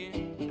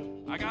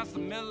thinking I got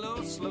some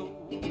mellow slow.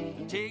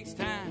 It takes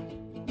time.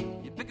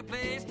 You pick a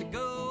place to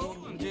go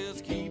and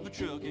just keep a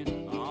trucking.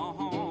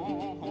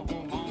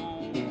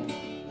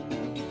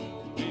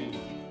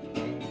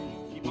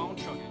 Keep on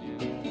trucking,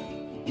 yeah.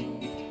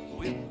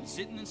 Well,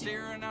 sitting and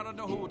staring out of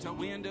the hotel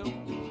window.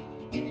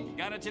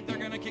 Got a tip they're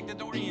gonna kick the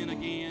door in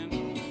again.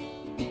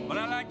 But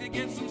I like to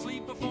get some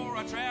sleep before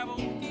I travel.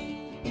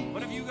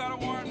 But if you got a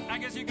warrant, I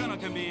guess you're gonna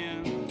come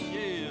in.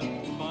 Yeah,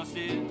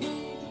 busted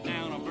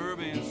down a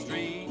Bourbon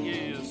Street.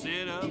 Yeah,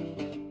 set up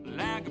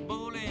like a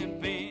bowling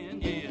pin.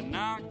 Yeah,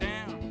 knocked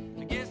down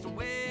against the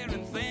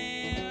wearing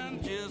thin.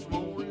 Just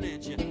won't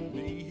let you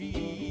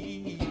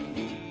be.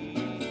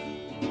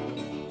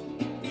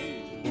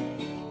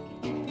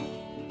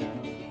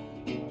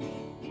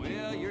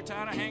 Well, you're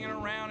tired of hanging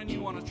around and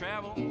you want to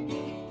travel.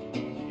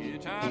 You're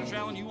tired of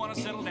traveling, you want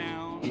to settle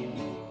down.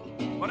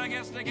 But I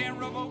guess they can't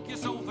revoke your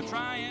soul for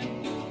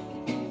trying.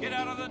 Get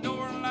out of the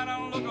door and lie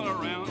down and look all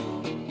around.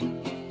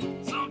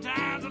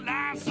 Sometimes the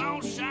lights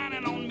all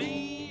shining on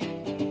me.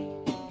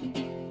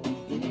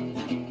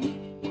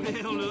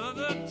 Well,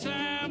 other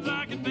times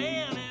I can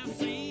barely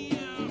see.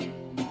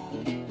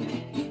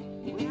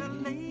 Well,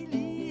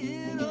 lately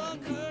it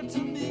occurred to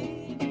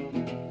me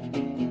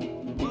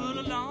what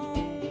a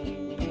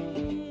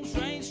long,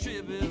 strange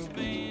trip it's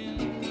been.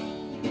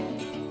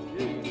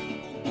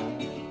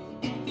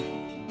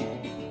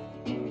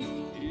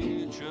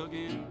 Yeah,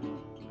 trucking,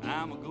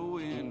 I'm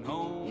a-going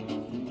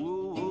home.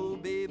 Whoa,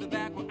 baby,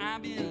 back where I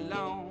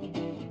belong.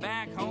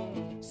 Back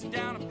home, sit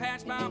down and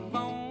patch my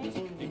bones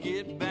and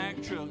get back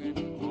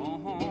trucking.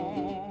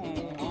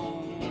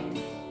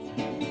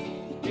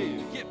 Yeah,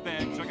 get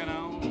back trucking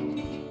on.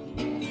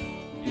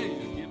 Yeah,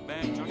 get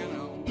back trucking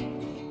on.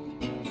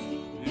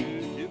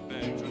 Yeah, get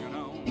back trucking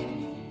on.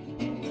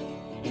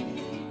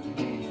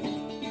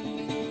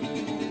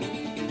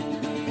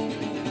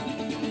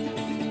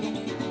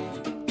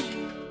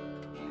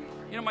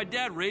 You know, my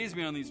dad raised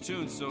me on these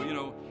tunes, so, you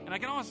know, and I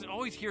can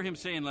always hear him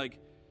saying, like,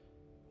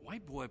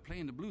 white boy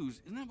playing the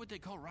blues, isn't that what they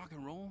call rock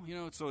and roll? You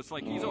know, so it's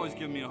like he's always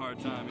giving me a hard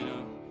time, you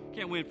know.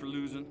 Can't wait for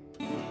losing.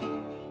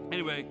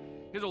 Anyway,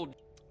 here's old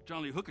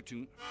John Lee Hooker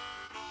tune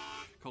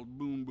called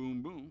Boom,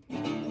 Boom, Boom.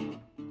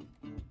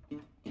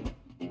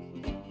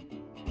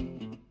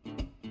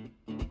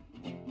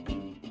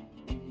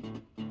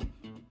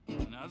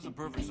 Now, this is a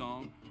perfect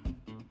song.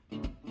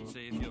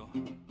 Say if you're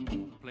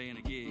playing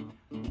a gig,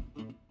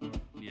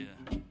 you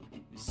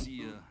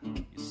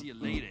see a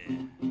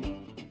lady,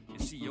 you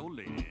see your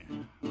lady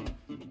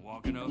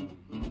walking up,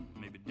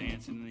 maybe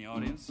dancing in the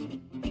audience,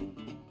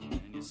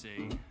 and you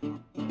say,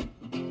 boom,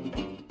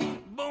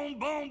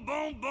 boom,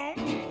 boom, boom,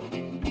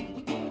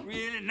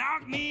 really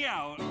knocked me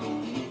out,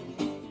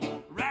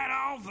 right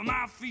off of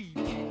my feet.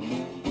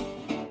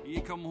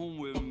 You come home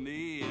with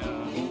me,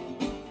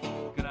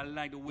 'cause I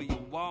like the way you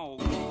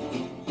walk,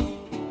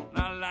 and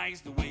I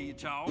like the way you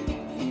talk.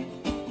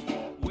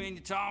 When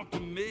you talk to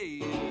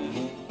me,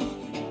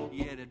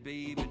 yeah, that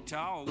baby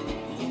talk.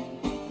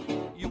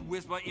 You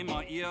whisper in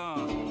my ear,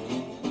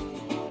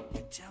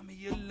 you tell me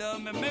you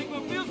love me, make me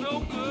feel so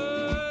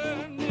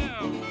good.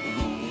 Yeah,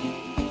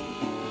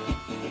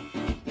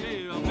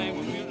 yeah, make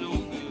me feel so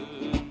good.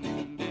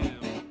 Yeah,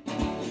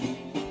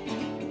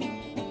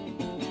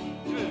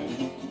 yeah,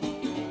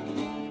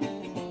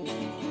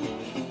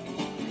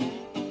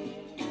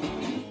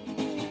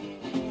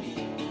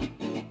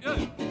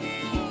 yeah.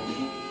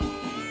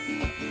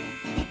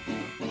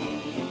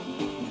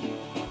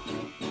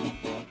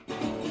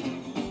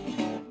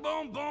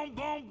 Boom, boom,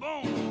 boom,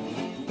 boom.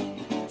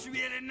 She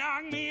really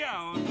knocked me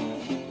out,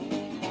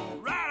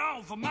 right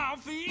off of my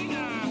feet.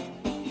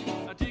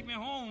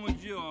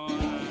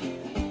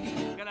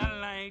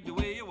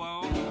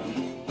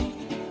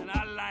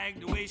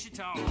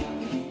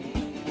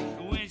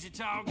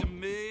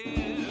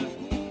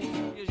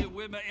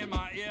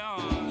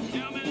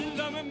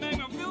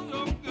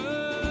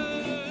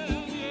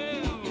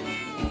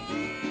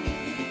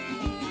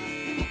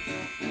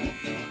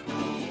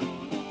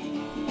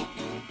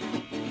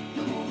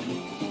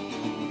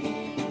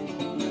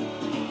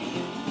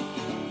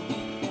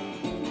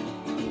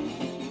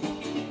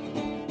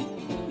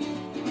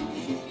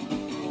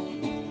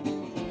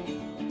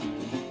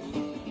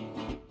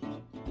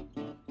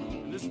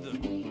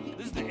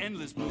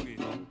 endless boogie.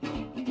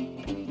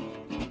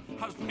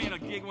 I was playing a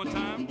gig one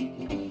time.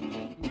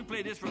 We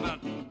played this for about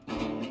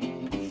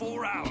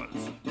 4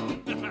 hours.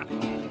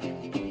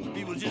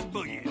 People just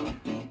boogieing.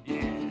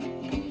 Yeah.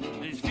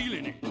 They're just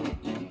feeling it.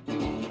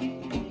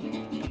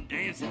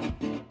 Dancing.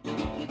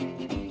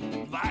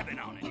 Vibing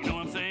on it. You know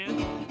what I'm saying?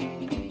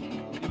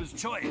 It was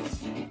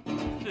choice.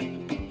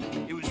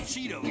 It was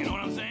Cheeto. You know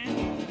what I'm saying?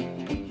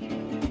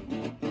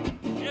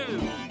 Yeah.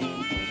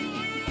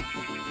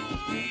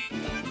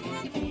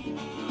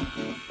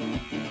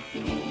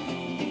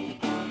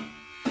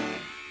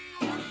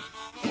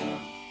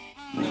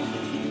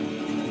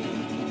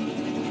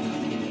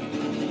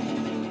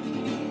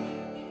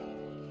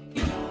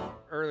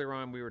 Earlier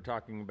on, we were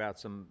talking about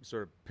some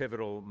sort of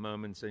pivotal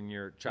moments in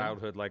your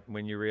childhood, like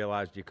when you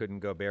realized you couldn't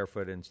go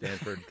barefoot in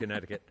Stamford,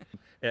 Connecticut,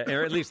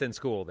 or at least in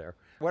school there.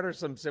 What are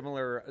some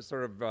similar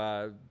sort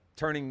of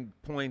turning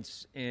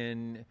points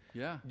in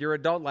your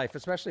adult life,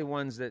 especially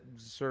ones that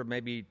sort of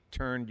maybe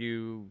turned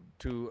you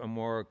to a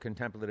more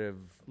contemplative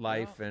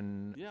life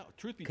and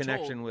truth be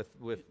connection told,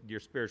 with your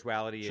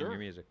spirituality and your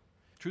music?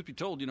 Truth be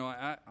told,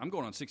 I'm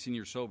going on 16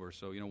 years sober,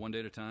 so, one day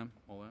at a time,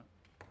 all that.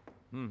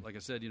 Like I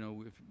said,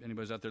 if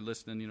anybody's out there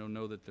listening,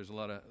 know that there's a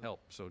lot of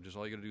help. So just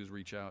all you got to do is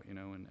reach out,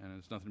 and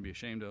it's nothing to be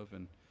ashamed of.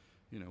 And,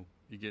 you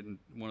get in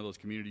one of those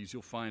communities,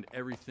 you'll find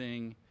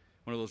everything,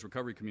 one of those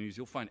recovery communities,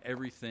 you'll find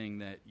everything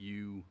that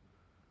you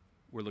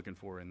were looking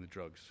for in the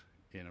drugs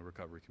in a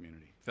recovery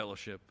community.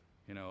 Fellowship,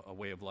 a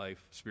way of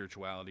life,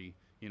 spirituality,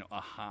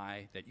 a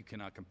high that you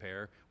cannot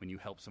compare when you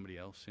help somebody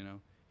else,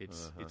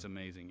 It's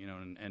amazing,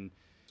 and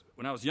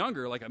when I was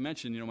younger, like I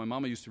mentioned, my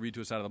mama used to read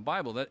to us out of the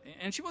Bible,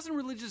 and she wasn't a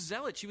religious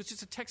zealot. She was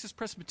just a Texas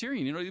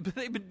Presbyterian. But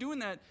they've been doing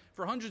that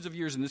for hundreds of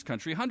years in this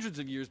country, hundreds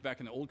of years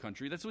back in the old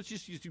country. That's what she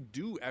used to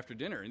do after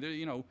dinner,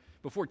 and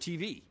before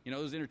TV. It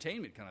was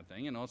entertainment kind of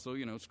thing, and also,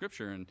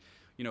 scripture. And,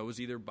 it was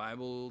either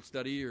Bible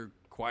study or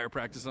choir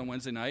practice on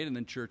Wednesday night and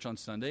then church on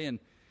Sunday. And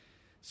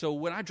so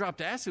when I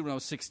dropped acid when I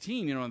was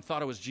 16, and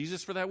thought I was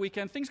Jesus for that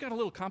weekend, things got a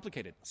little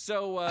complicated.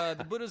 So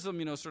the Buddhism,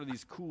 sort of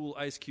these cool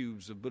ice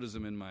cubes of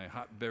Buddhism in my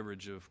hot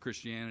beverage of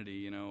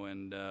Christianity,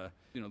 and, the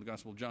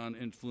Gospel of John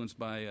influenced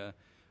by a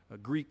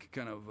Greek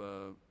kind of,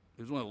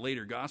 it was one of the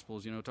later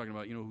Gospels, talking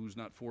about, who's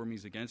not for me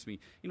is against me.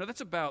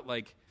 That's about,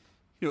 like,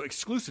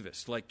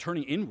 exclusivist, like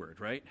turning inward,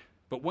 right?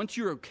 But once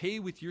you're okay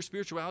with your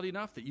spirituality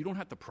enough that you don't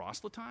have to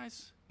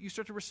proselytize, you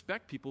start to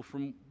respect people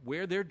from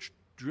where they're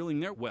drilling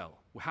their well,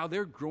 how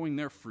they're growing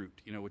their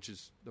fruit, which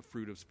is the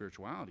fruit of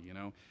spirituality,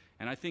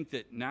 And I think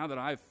that now that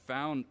I've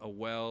found a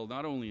well,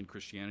 not only in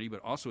Christianity,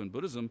 but also in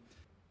Buddhism,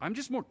 I'm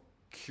just more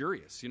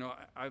curious.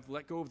 I've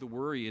let go of the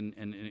worry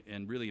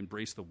and really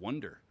embraced the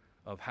wonder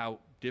of how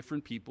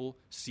different people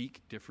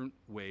seek different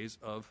ways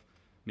of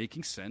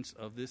making sense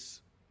of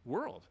this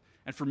world.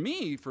 And for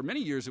me, for many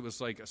years, it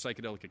was like a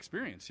psychedelic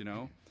experience,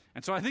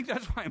 And so I think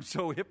that's why I'm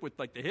so hip with,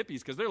 like, the hippies,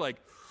 because they're like,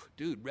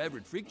 dude,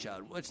 Reverend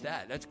Freakchild, what's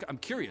that? I'm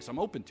curious. I'm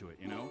open to it,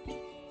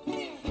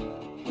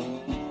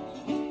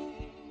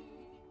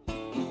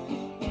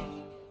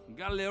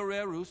 Got a little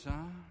red rooster,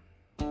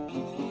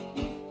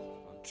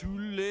 too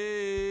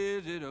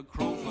lazy to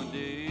crow for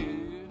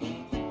days.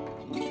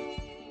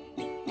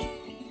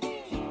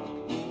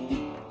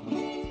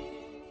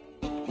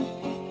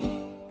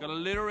 Got a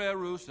little red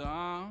rooster,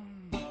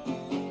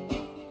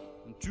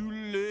 too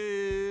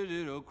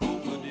lazy to crow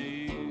for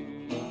days.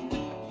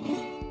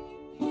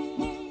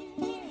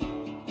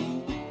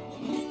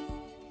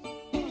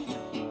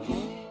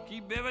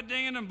 Keep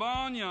everything in the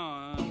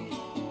barnyard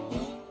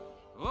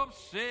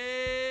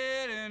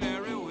upset in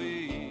every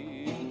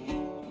way.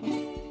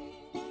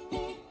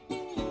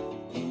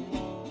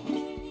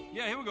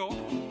 Yeah, here we go.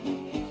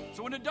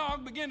 So when the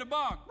dog began to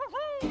bark,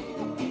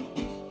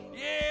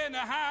 yeah, and the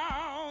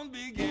hound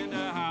began to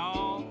howl.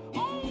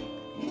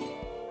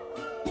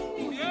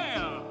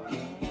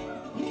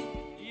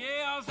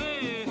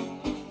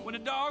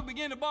 Dog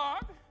began to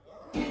bark,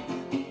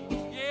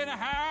 yeah, the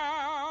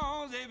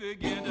hounds, they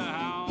began to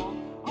howl.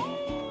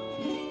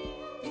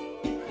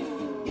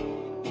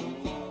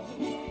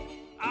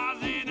 I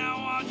say, now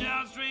watch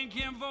out, strange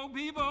kinfolk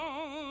people,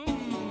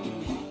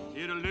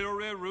 yeah, the little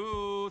red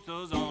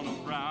roosters on the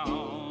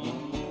prowl.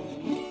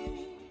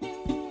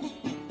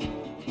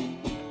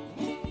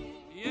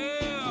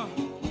 Yeah,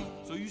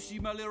 so you see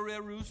my little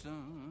red rooster,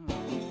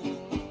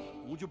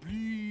 won't you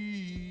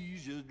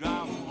please just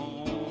drive him home?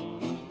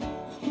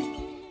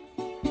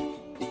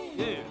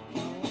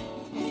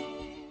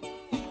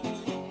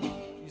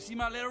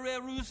 My little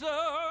red rooster,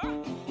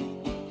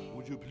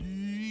 would you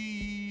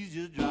please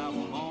just drive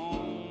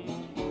along?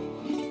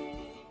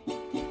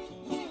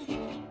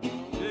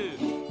 Yeah.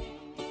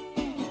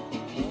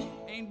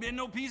 Ain't been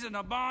no peace in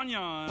the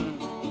barnyard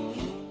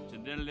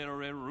since that little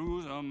red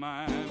rooster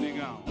might be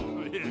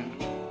gone. Yeah.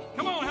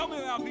 Come on, help me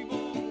out, people.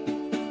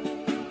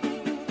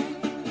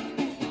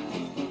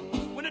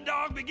 When the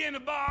dog began to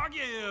bark,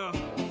 yeah,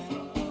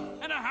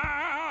 and the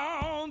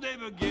hound, they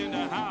began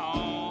to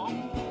howl.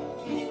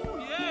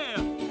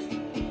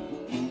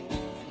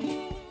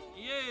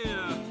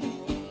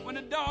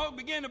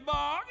 Began to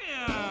bark,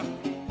 yeah,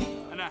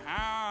 and the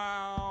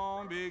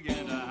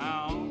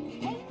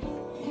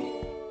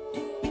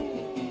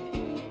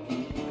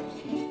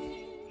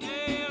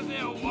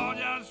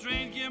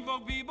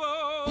folk people,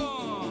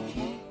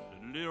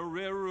 the little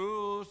red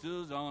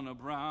roosters on the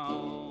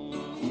brown.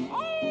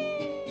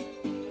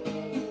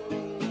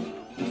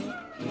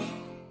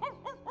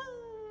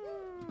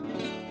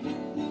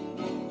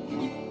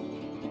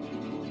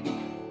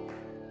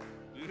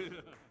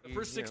 The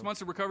first 6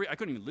 months of recovery, I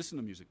couldn't even listen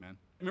to music, man.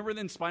 Remember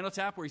then Spinal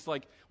Tap, where he's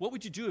like, what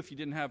would you do if you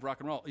didn't have rock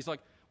and roll? He's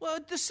like, well,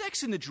 the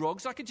sex and the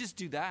drugs, I could just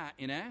do that,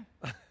 you know?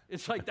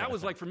 It's like, that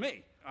was like for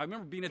me. I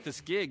remember being at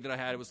this gig that I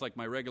had. It was like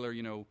my regular,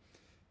 you know,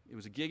 it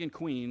was a gig in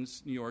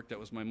Queens, New York. That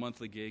was my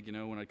monthly gig, you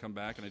know, when I'd come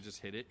back and I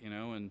just hit it, you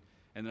know, and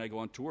then I go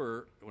on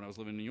tour when I was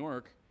living in New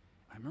York.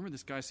 I remember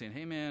this guy saying,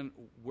 hey, man,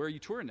 where are you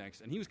touring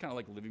next? And he was kind of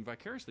like living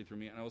vicariously through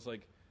me. And I was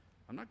like,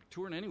 I'm not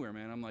touring anywhere,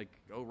 man. I'm like,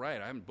 oh,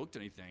 right, I haven't booked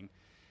anything.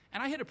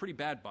 And I hit a pretty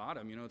bad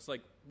bottom, you know. It's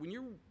like when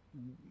you're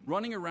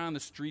running around the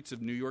streets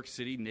of New York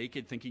City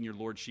naked thinking you're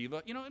Lord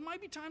Shiva, you know, it might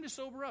be time to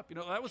sober up. You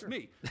know, that was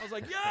me. I was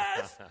like,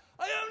 yes, I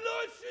am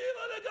Lord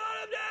Shiva, the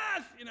god of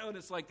death. You know, and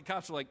it's like the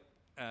cops are like,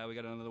 we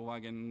got another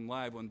wagon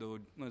live one,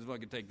 dude. Let's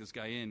fucking take this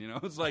guy in, you know.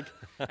 It's like,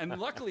 and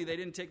luckily they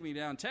didn't take me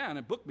downtown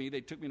and book me.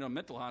 They took me to a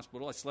mental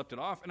hospital. I slept it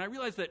off. And I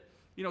realized that,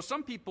 you know,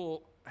 some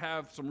people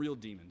have some real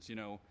demons, you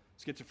know,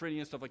 schizophrenia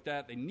and stuff like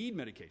that. They need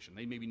medication.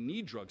 They maybe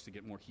need drugs to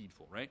get more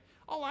heedful, right?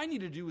 All I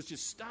needed to do was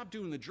just stop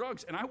doing the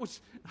drugs, and I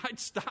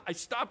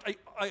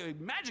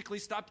magically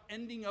stopped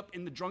ending up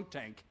in the drunk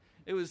tank.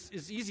 It was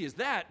as easy as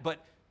that, but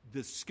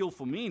the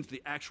skillful means,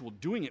 the actual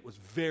doing it was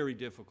very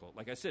difficult.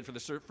 Like I said, for the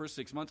first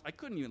 6 months, I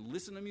couldn't even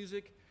listen to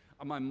music.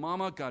 My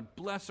mama, God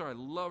bless her, I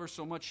love her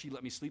so much, she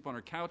let me sleep on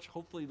her couch,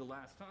 hopefully the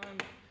last time.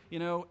 You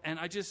know, and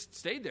I just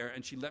stayed there,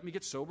 and she let me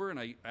get sober, and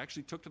I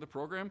actually took to the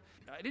program.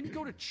 I didn't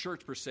go to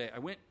church, per se. I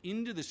went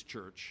into this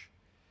church,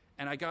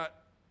 and I got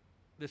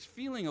this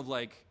feeling of,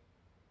 like,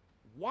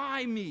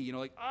 why me? You know,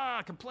 like,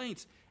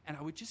 complaints. And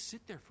I would just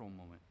sit there for a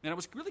moment. And I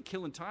was really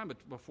killing time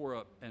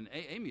before an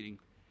AA meeting.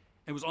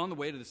 It was on the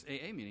way to this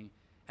AA meeting,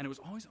 and it was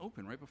always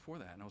open right before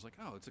that. And I was like,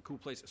 oh, it's a cool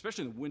place,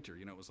 especially in the winter.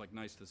 You know, it was, like,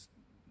 nice to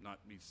not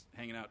be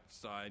hanging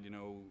outside, you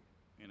know,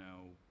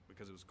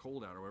 because it was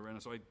cold out or whatever.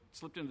 And so I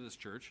slipped into this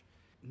church.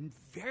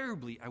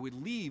 Invariably, I would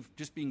leave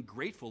just being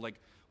grateful.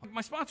 Like, my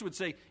sponsor would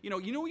say, you know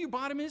where your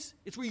bottom is?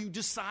 It's where you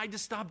decide to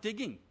stop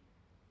digging.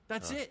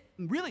 That's it.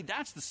 And really,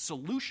 that's the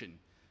solution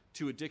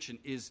to addiction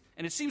is,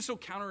 and it seems so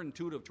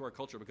counterintuitive to our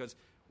culture because,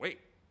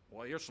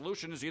 well, your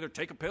solution is either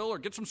take a pill or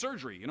get some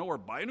surgery, you know, or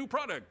buy a new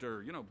product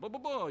or, you know, blah,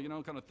 blah, blah, you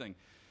know, kind of thing.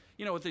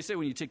 You know what they say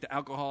when you take the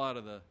alcohol out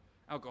of the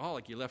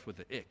alcoholic, you're left with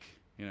the ick,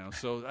 you know.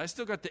 So I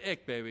still got the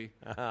ick, baby.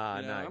 You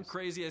know, nice. I'm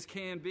crazy as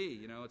can be,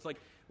 you know. It's like,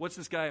 what's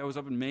this guy? I was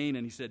up in Maine,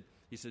 and he said,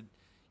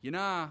 you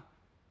know,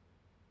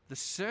 the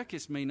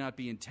circus may not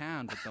be in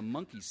town, but the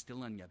monkey's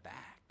still on your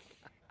back.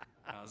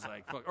 I was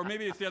like, fuck. Or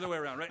maybe it's the other way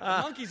around, right? The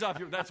monkey's off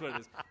your, that's what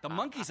it is. The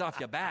monkey's off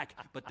your back,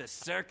 but the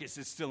circus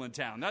is still in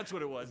town. That's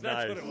what it was.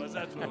 That's what it was.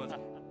 That's what it was.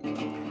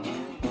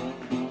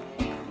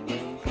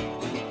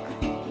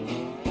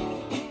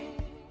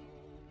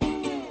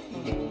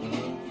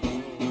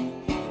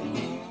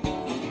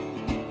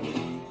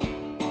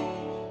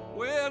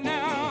 Well,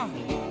 now,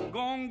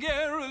 gonna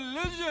get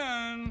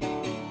religion.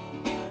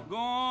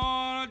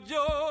 Gonna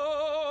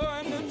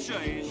join the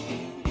church.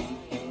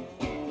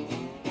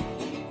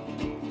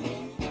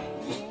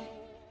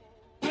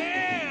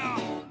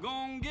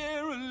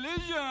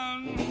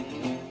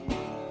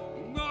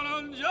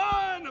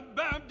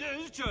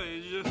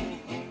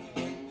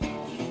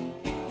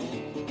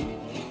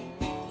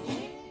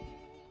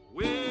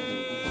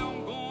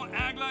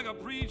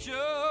 Preacher,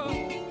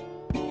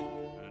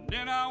 and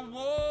then I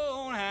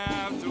won't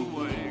have to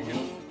wait.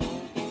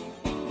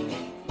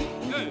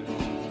 Good.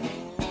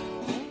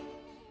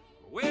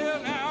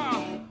 Well,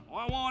 now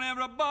I want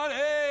everybody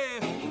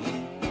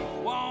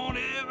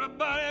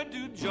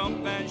to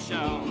jump and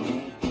shout.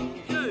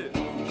 Good.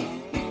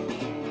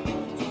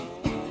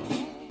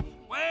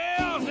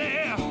 Well,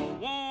 there,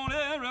 want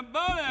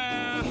everybody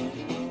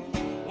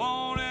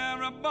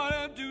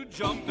to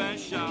jump and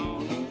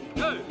shout.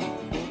 Good.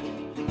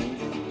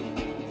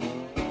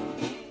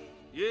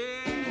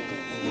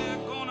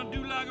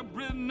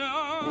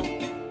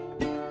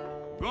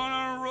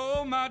 Gonna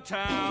roll my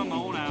time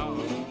on out.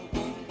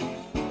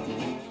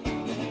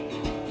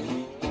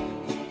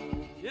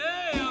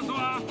 Yeah, so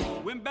I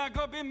went back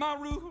up in my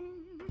room,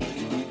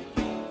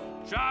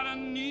 tried to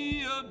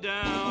kneel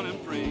down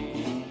and pray.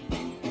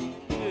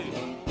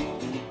 Yeah.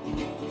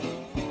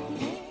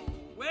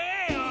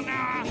 Well,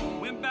 now I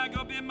went back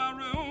up in my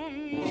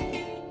room,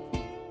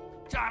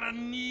 tried to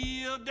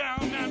kneel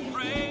down and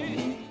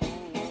pray.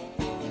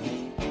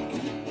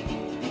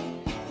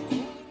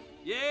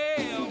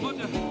 Yeah, but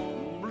the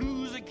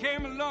blues that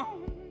came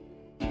along,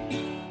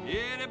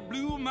 yeah, they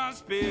blew my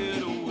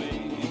spirit away.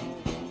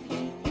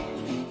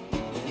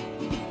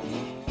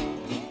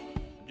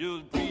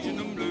 Just preaching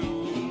them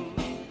blues.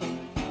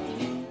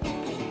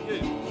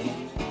 Yeah,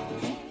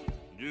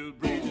 just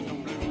preaching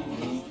them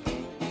blues.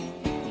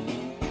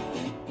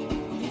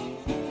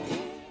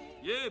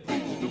 Yeah,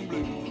 preaching them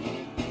blues.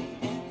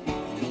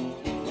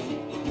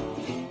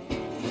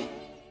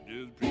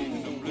 Just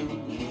preaching them blues.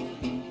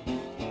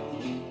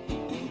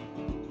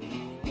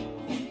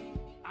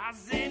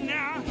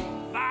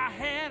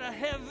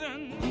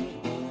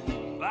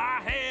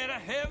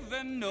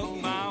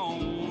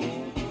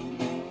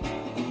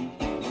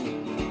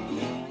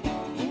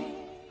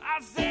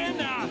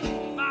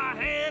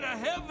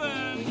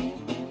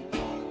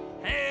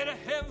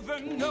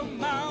 mind of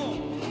my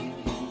own.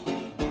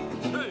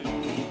 Hey.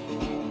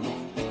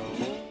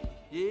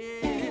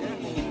 Yeah,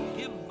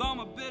 give all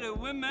my pretty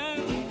women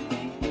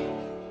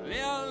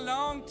a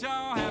long,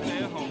 tall,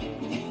 happy home.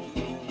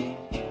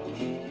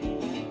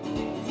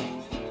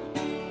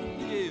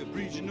 Yeah,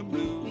 preaching the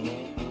blues.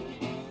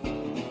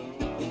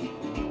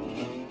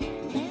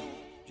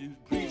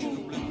 Just preaching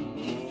the blues.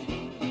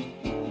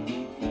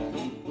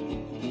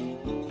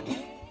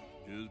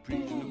 Just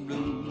preaching the blues.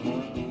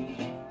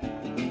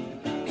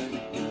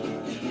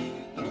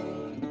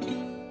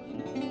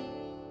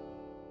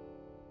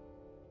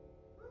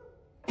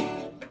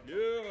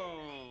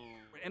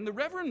 And the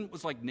Reverend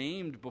was like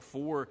named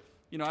before,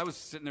 you know, I was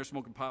sitting there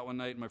smoking pot one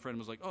night and my friend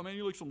was like, oh man,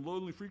 you're like some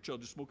lonely freak child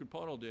just smoking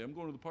pot all day. I'm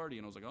going to the party.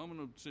 And I was like, oh, I'm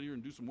going to sit here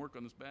and do some work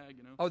on this bag,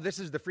 you know. Oh, this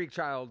is the freak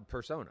child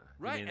persona.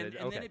 Right.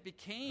 And then it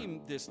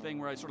became this thing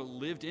where I sort of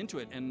lived into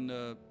it.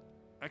 And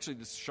actually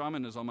this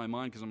shaman is on my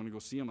mind because I'm going to go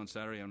see him on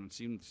Saturday. I haven't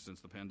seen him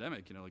since the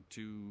pandemic, you know, like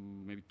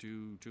two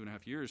and a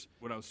half years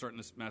when I was starting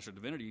this Master of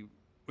Divinity,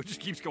 which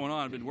just keeps going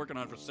on. I've been working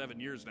on it for 7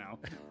 years now,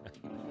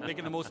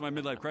 making the most of my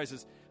midlife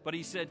crisis. But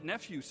he said,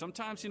 nephew,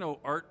 sometimes, you know,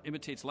 art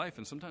imitates life,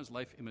 and sometimes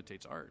life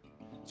imitates art.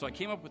 So I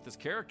came up with this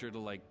character to,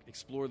 like,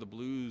 explore the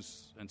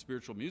blues and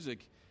spiritual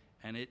music,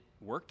 and it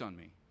worked on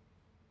me.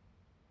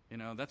 You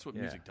know, that's what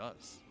music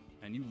does.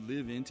 And you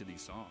live into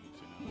these songs,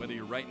 you know, whether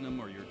you're writing them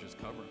or you're just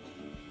covering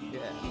them.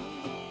 Yeah.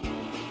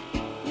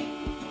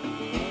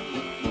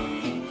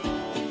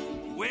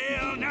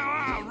 Well, now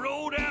I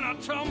rode and I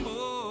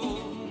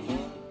tumbled.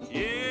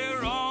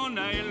 Yeah, all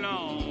night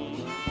long.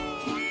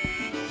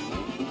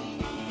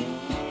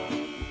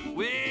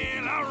 Well,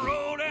 I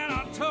rode and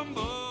I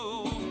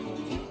tumbled.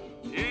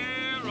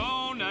 Yeah,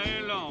 all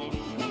night long.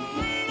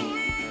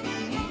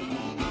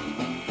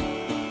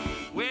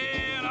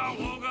 Well, I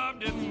woke up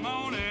this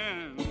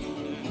morning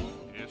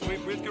and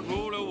sweet brisket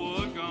roller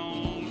was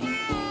gone.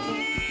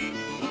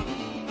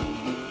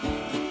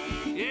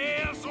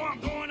 Yeah, so I'm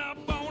going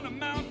up on the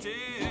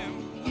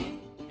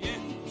mountain. Yeah,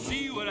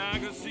 see what I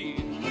can see.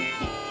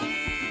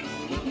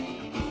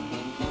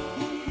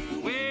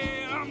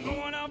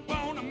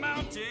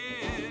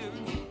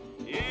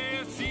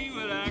 Yeah, see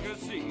what I can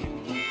see.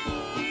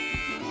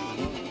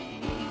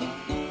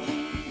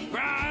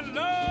 Crying,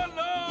 Lord,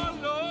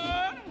 Lord,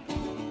 Lord,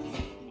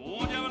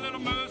 won't you have a little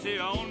mercy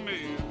on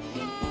me?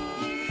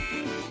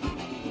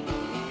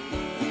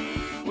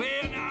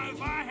 Well, now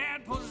if I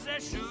had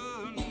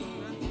possession,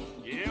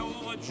 yeah,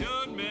 over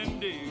Judgment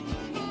Day.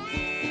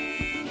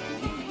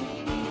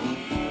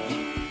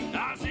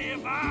 I say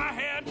if I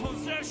had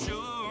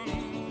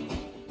possession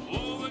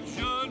over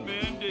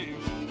Judgment Day,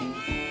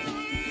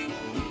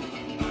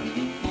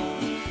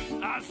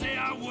 I say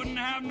I wouldn't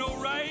have no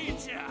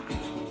right.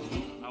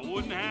 I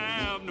wouldn't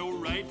have no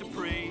right to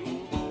pray.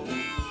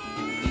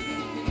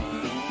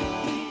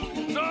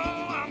 So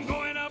I'm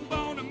going up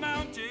on the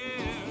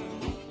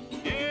mountain.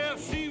 Yeah,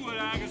 see what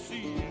I can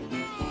see.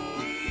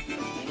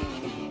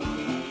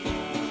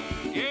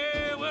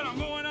 Yeah, well, I'm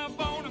going up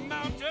on the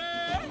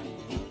mountain.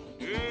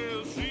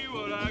 Yeah, see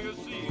what I can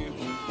see.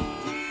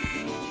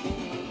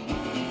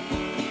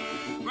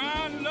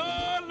 Crying,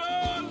 Lord,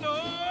 Lord,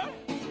 Lord.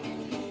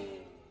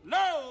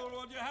 Lord,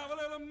 won't you have a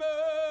little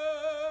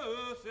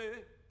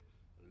mercy?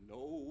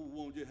 Lord,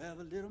 won't you have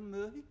a little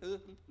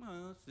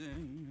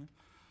mercy?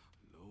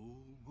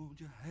 Lord, won't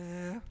you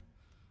have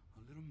a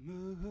little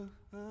mercy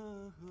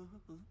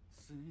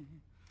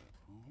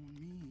on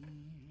me?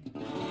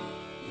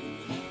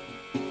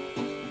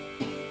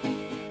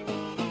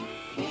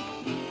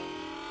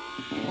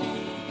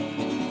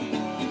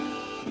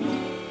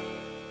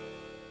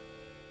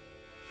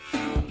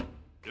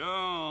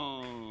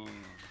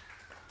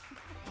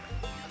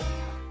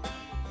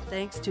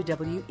 Thanks to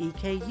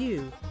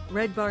WEKU,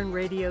 Red Barn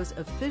Radio's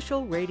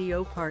official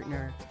radio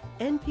partner,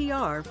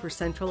 NPR for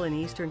Central and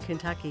Eastern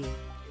Kentucky.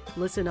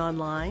 Listen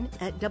online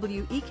at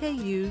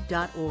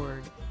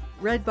weku.org.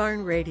 Red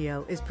Barn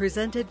Radio is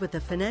presented with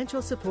the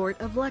financial support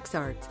of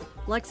LexArts,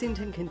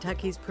 Lexington,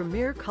 Kentucky's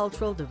premier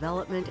cultural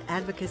development,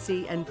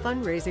 advocacy, and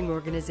fundraising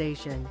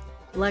organization.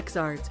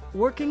 LexArts,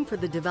 working for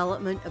the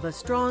development of a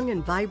strong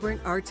and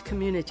vibrant arts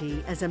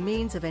community as a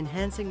means of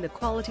enhancing the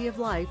quality of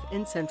life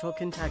in Central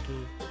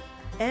Kentucky.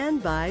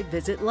 And by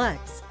Visit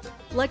Lex,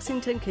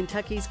 Lexington,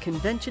 Kentucky's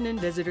Convention and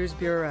Visitors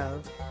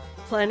Bureau.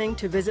 Planning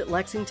to visit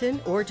Lexington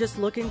or just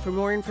looking for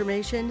more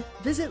information?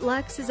 Visit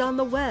Lex is on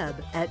the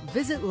web at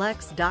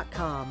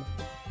visitlex.com.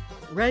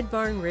 Red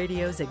Barn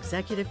Radio's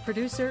executive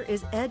producer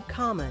is Ed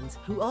Commons,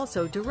 who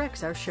also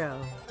directs our show.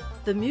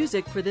 The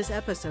music for this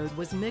episode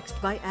was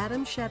mixed by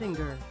Adam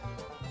Schettinger.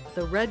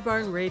 The Red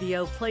Barn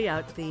Radio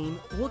playout theme,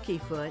 Wookie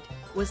Foot,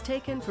 was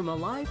taken from a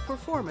live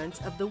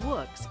performance of the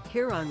Wooks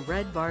here on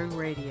Red Barn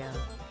Radio.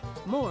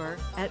 More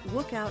at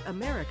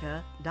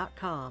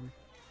WookoutAmerica.com.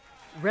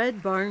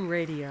 Red Barn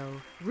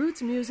Radio,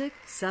 roots music,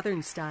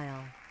 Southern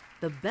style.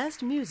 The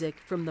best music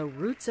from the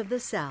roots of the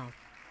South,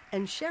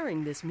 and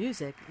sharing this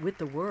music with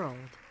the world.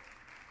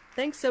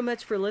 Thanks so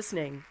much for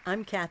listening.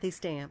 I'm Kathy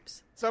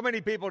Stamps. So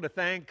many people to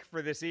thank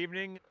for this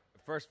evening.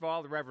 First of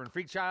all, the Reverend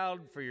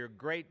Freakchild for your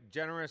great,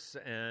 generous,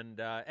 and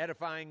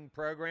edifying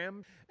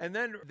program. And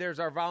then there's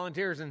our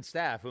volunteers and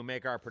staff who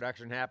make our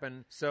production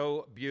happen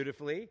so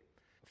beautifully,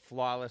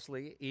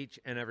 flawlessly, each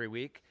and every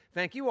week.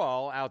 Thank you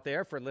all out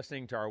there for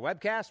listening to our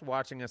webcast,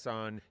 watching us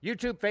on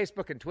YouTube,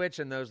 Facebook, and Twitch,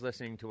 and those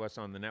listening to us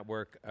on the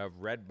network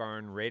of Red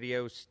Barn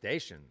radio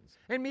stations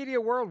and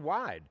media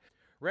worldwide.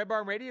 Red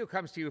Barn Radio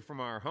comes to you from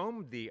our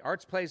home, the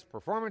Arts Place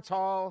Performance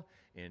Hall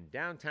in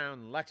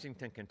downtown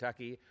Lexington,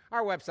 Kentucky.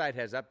 Our website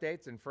has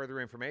updates and further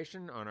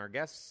information on our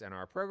guests and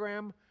our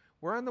program.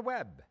 We're on the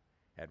web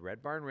at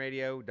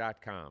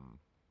redbarnradio.com.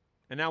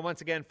 And now,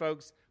 once again,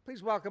 folks,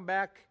 please welcome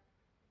back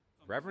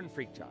Reverend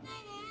Freakchild.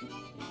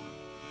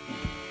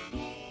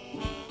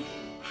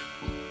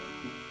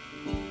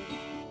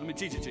 Let me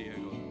teach it to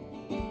you.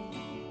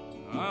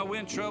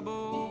 When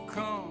trouble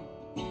comes,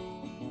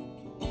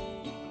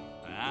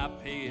 I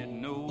pay it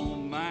no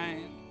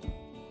mind.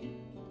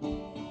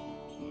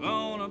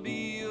 Gonna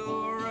be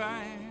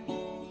alright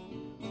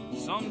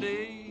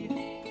someday.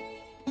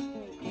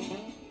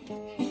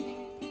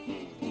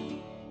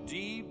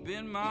 Deep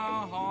in my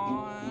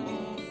heart,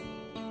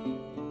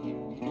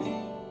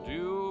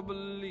 do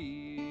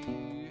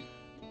believe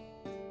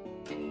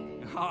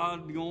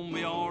I'm gonna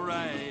be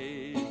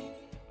alright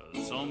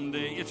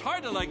someday. It's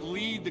hard to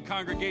lead the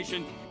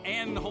congregation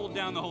and hold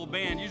down the whole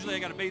band. Usually I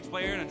got a bass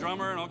player and a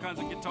drummer and all kinds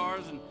of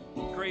guitars and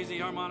crazy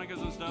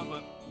harmonicas and stuff,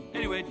 but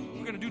anyway,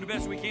 we're going to do the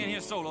best we can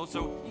here solo,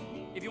 so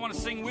if you want to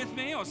sing with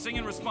me or sing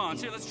in response,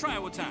 here, let's try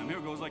it one time. Here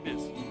it goes like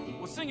this.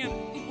 We'll sing it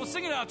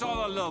out to all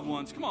our loved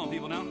ones. Come on,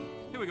 people, now.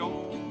 Here we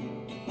go.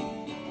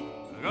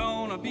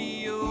 Gonna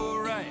be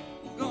alright.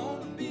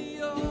 Gonna be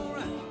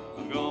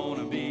alright.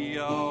 Gonna be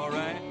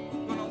alright.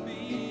 Gonna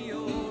be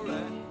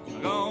alright.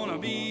 Gonna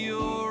be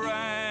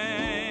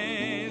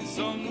alright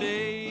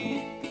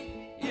someday.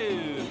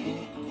 Yeah.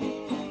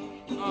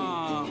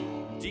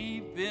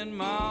 Deep in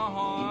my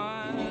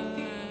heart, I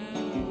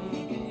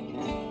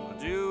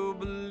do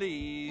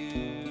believe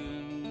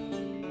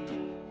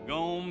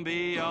gonna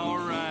be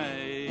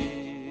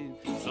alright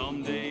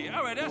someday.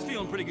 Alright, that's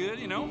feeling pretty good,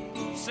 you know.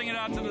 Sing it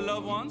out to the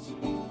loved ones.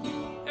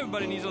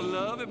 Everybody needs a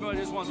love. Everybody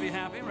just wants to be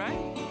happy, right?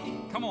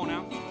 Come on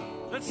now.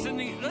 Let's send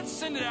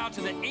it out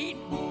to the 8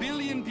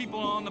 billion people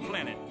on the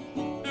planet.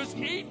 There's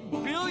 8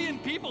 billion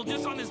people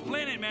just on this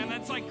planet, man.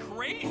 That's like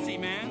crazy,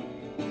 man.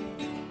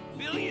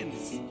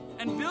 Billions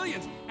and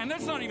billions. And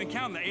that's not even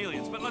counting the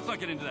aliens, but let's not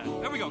get into that.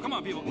 There we go. Come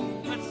on, people.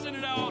 Let's send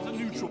it out to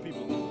neutral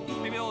people.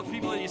 Maybe all the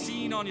people that you've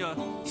seen on your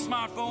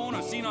smartphone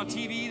or seen on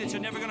TV that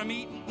you're never going to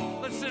meet.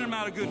 Let's send them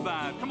out a good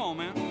vibe. Come on,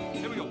 man.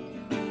 Here we go.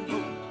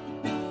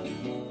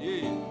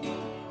 Yeah.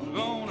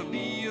 Gonna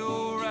be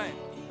alright.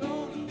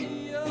 Gonna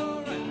be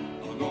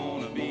alright.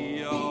 Gonna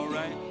be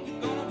alright.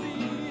 Gonna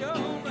be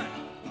alright.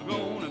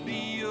 Gonna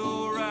be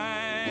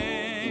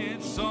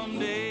alright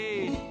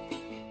someday.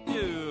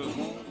 Yeah.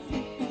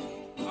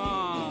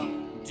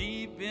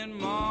 Deep in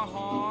my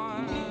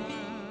heart,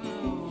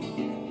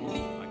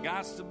 I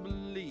got to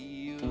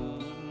believe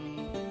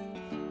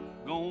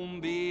gonna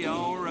be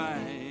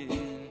alright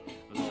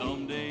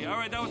someday.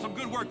 Alright, that was some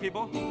good work,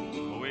 people.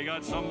 But we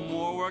got some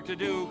more work to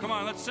do. Come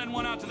on, let's send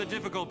one out to the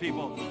difficult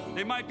people.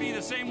 They might be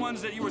the same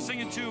ones that you were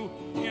singing to,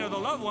 the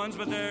loved ones,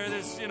 but they're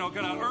this, kind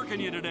of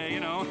irking you today,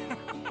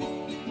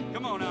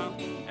 Come on now.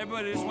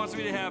 Everybody just wants to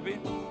be happy.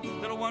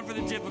 Little one for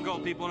the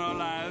difficult people in our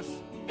lives.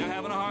 They're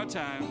having a hard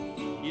time.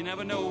 You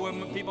never know where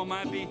people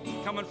might be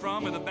coming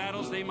from or the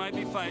battles they might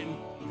be fighting.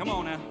 Come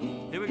on now.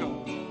 Here we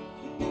go.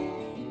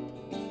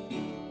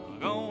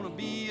 Gonna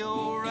be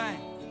alright.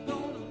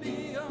 Gonna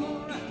be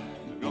alright.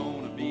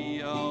 Gonna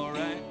be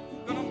alright.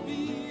 Gonna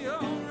be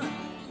alright.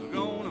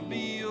 Gonna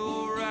be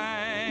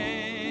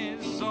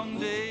alright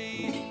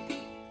someday.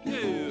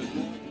 Yeah.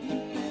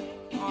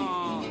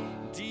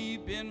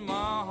 Deep in my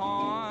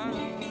heart,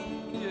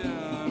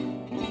 yeah,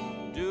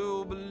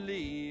 do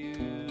believe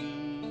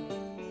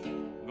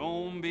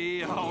gonna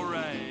be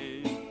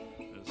alright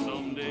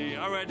someday.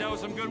 Alright, that was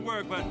some good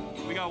work, but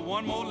we got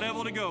one more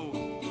level to go.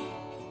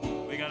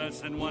 We gotta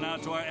send one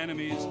out to our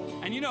enemies.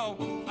 And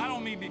I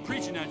don't mean to be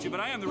preaching at you,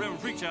 but I am the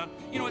Reverend Freakchild.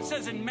 It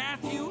says in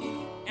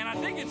Matthew, and I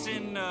think it's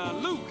in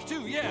Luke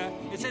too, yeah.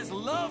 It says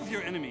love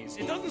your enemies.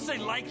 It doesn't say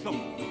like them.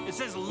 It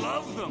says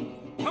love them.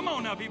 Come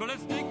on now, people,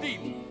 let's dig deep.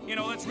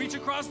 Let's reach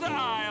across the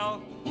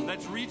aisle.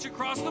 Let's reach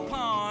across the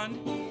pond.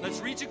 Let's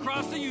reach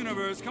across the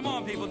universe. Come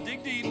on, people,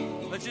 dig deep.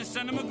 Let's just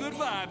send them a good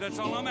vibe. That's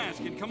all I'm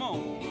asking. Come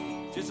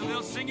on. Just a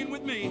little singing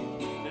with me.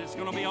 That it's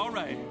gonna be all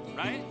right,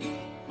 right?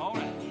 All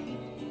right.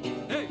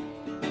 Hey.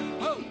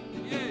 Oh,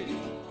 yeah.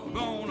 We're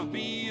gonna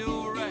be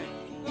all right.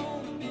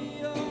 Gonna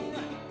be all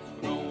right.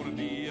 We're gonna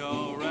be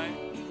all right.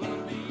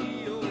 Gonna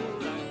be all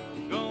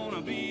right.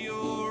 Gonna be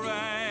all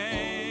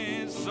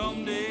right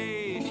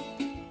someday.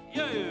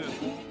 Yeah.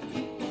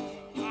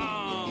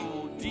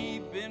 Oh,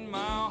 deep in my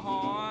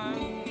heart, I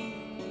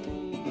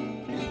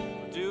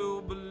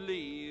do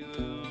believe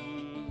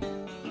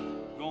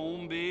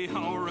gonna be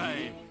all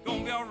right.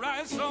 Gonna be all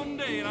right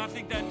someday, and I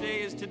think that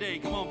day is today.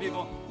 Come on,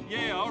 people.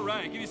 Yeah, all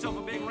right. Give yourself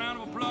a big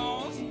round of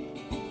applause.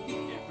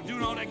 Yeah, for doing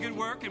doing all that good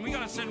work, and we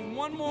got to send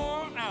one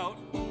more out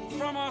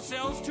from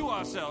ourselves to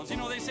ourselves. You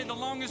know, they say the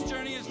longest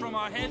journey is from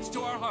our heads to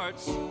our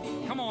hearts.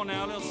 Come on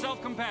now, a little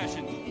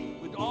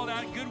self-compassion. With all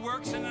that good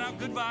work, sending out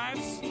good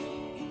vibes.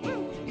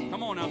 Woo.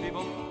 Come on now,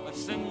 people.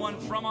 Let's send one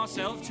from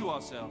ourselves to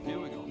ourselves. Here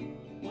we go.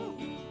 Woo.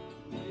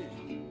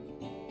 Yeah.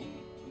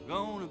 We're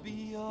gonna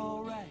be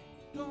all right.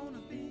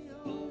 Gonna be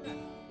all right.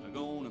 We're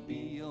gonna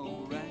be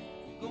all right.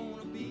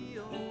 Gonna be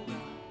all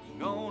right.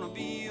 Gonna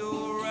be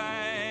all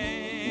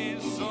right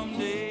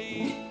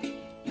someday.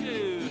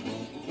 Yeah.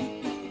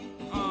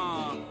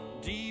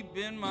 Deep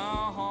in my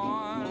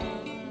heart,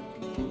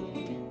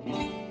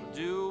 I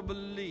do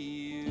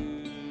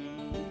believe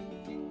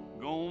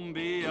gonna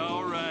be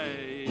all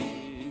right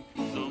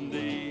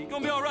someday.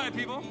 Gonna be all right,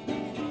 people.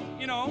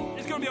 You know,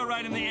 it's gonna be all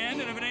right in the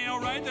end, and if it ain't all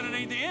right, then it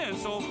ain't the end.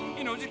 So,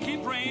 you know, just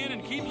keep praying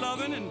and keep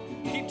loving and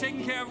keep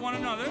taking care of one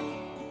another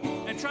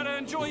and try to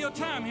enjoy your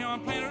time here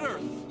on planet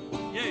Earth.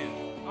 Yeah,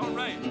 all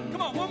right.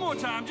 Come on, one more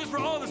time, just for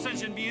all the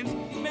sentient beings.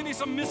 Maybe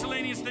some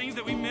miscellaneous things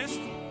that we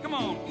missed. Come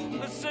on,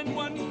 let's send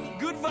one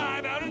good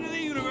vibe out into the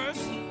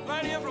universe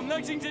right here from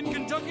Lexington,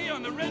 Kentucky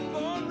on the Red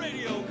Barn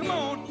Radio. Come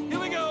on, here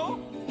we go.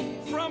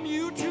 From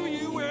you to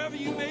you, wherever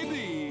you may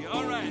be.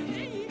 All right.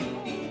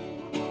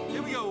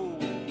 Here we go.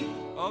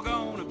 Oh,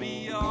 gonna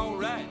be all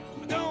right.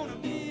 Gonna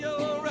be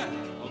all right.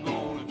 Oh,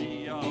 gonna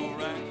be all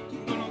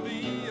right. Gonna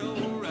be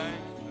all right.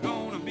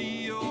 Gonna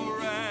be all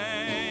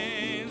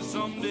right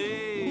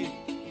someday.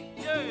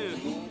 Yeah.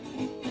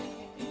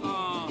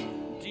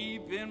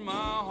 Deep in my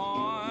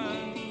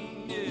heart,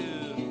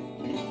 yeah,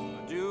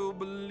 I do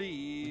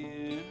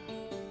believe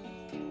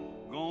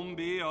gonna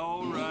be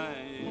all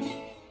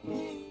right.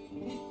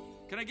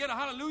 Can I get a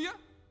hallelujah?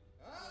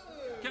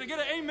 Hallelujah. Can I get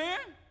an amen?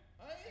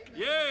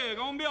 Yeah,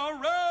 gonna be all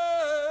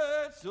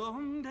right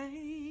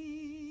someday.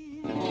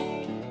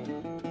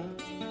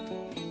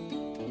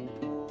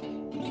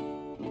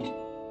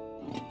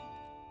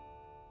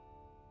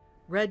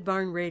 Red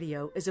Barn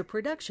Radio is a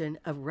production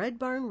of Red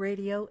Barn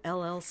Radio,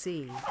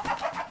 LLC.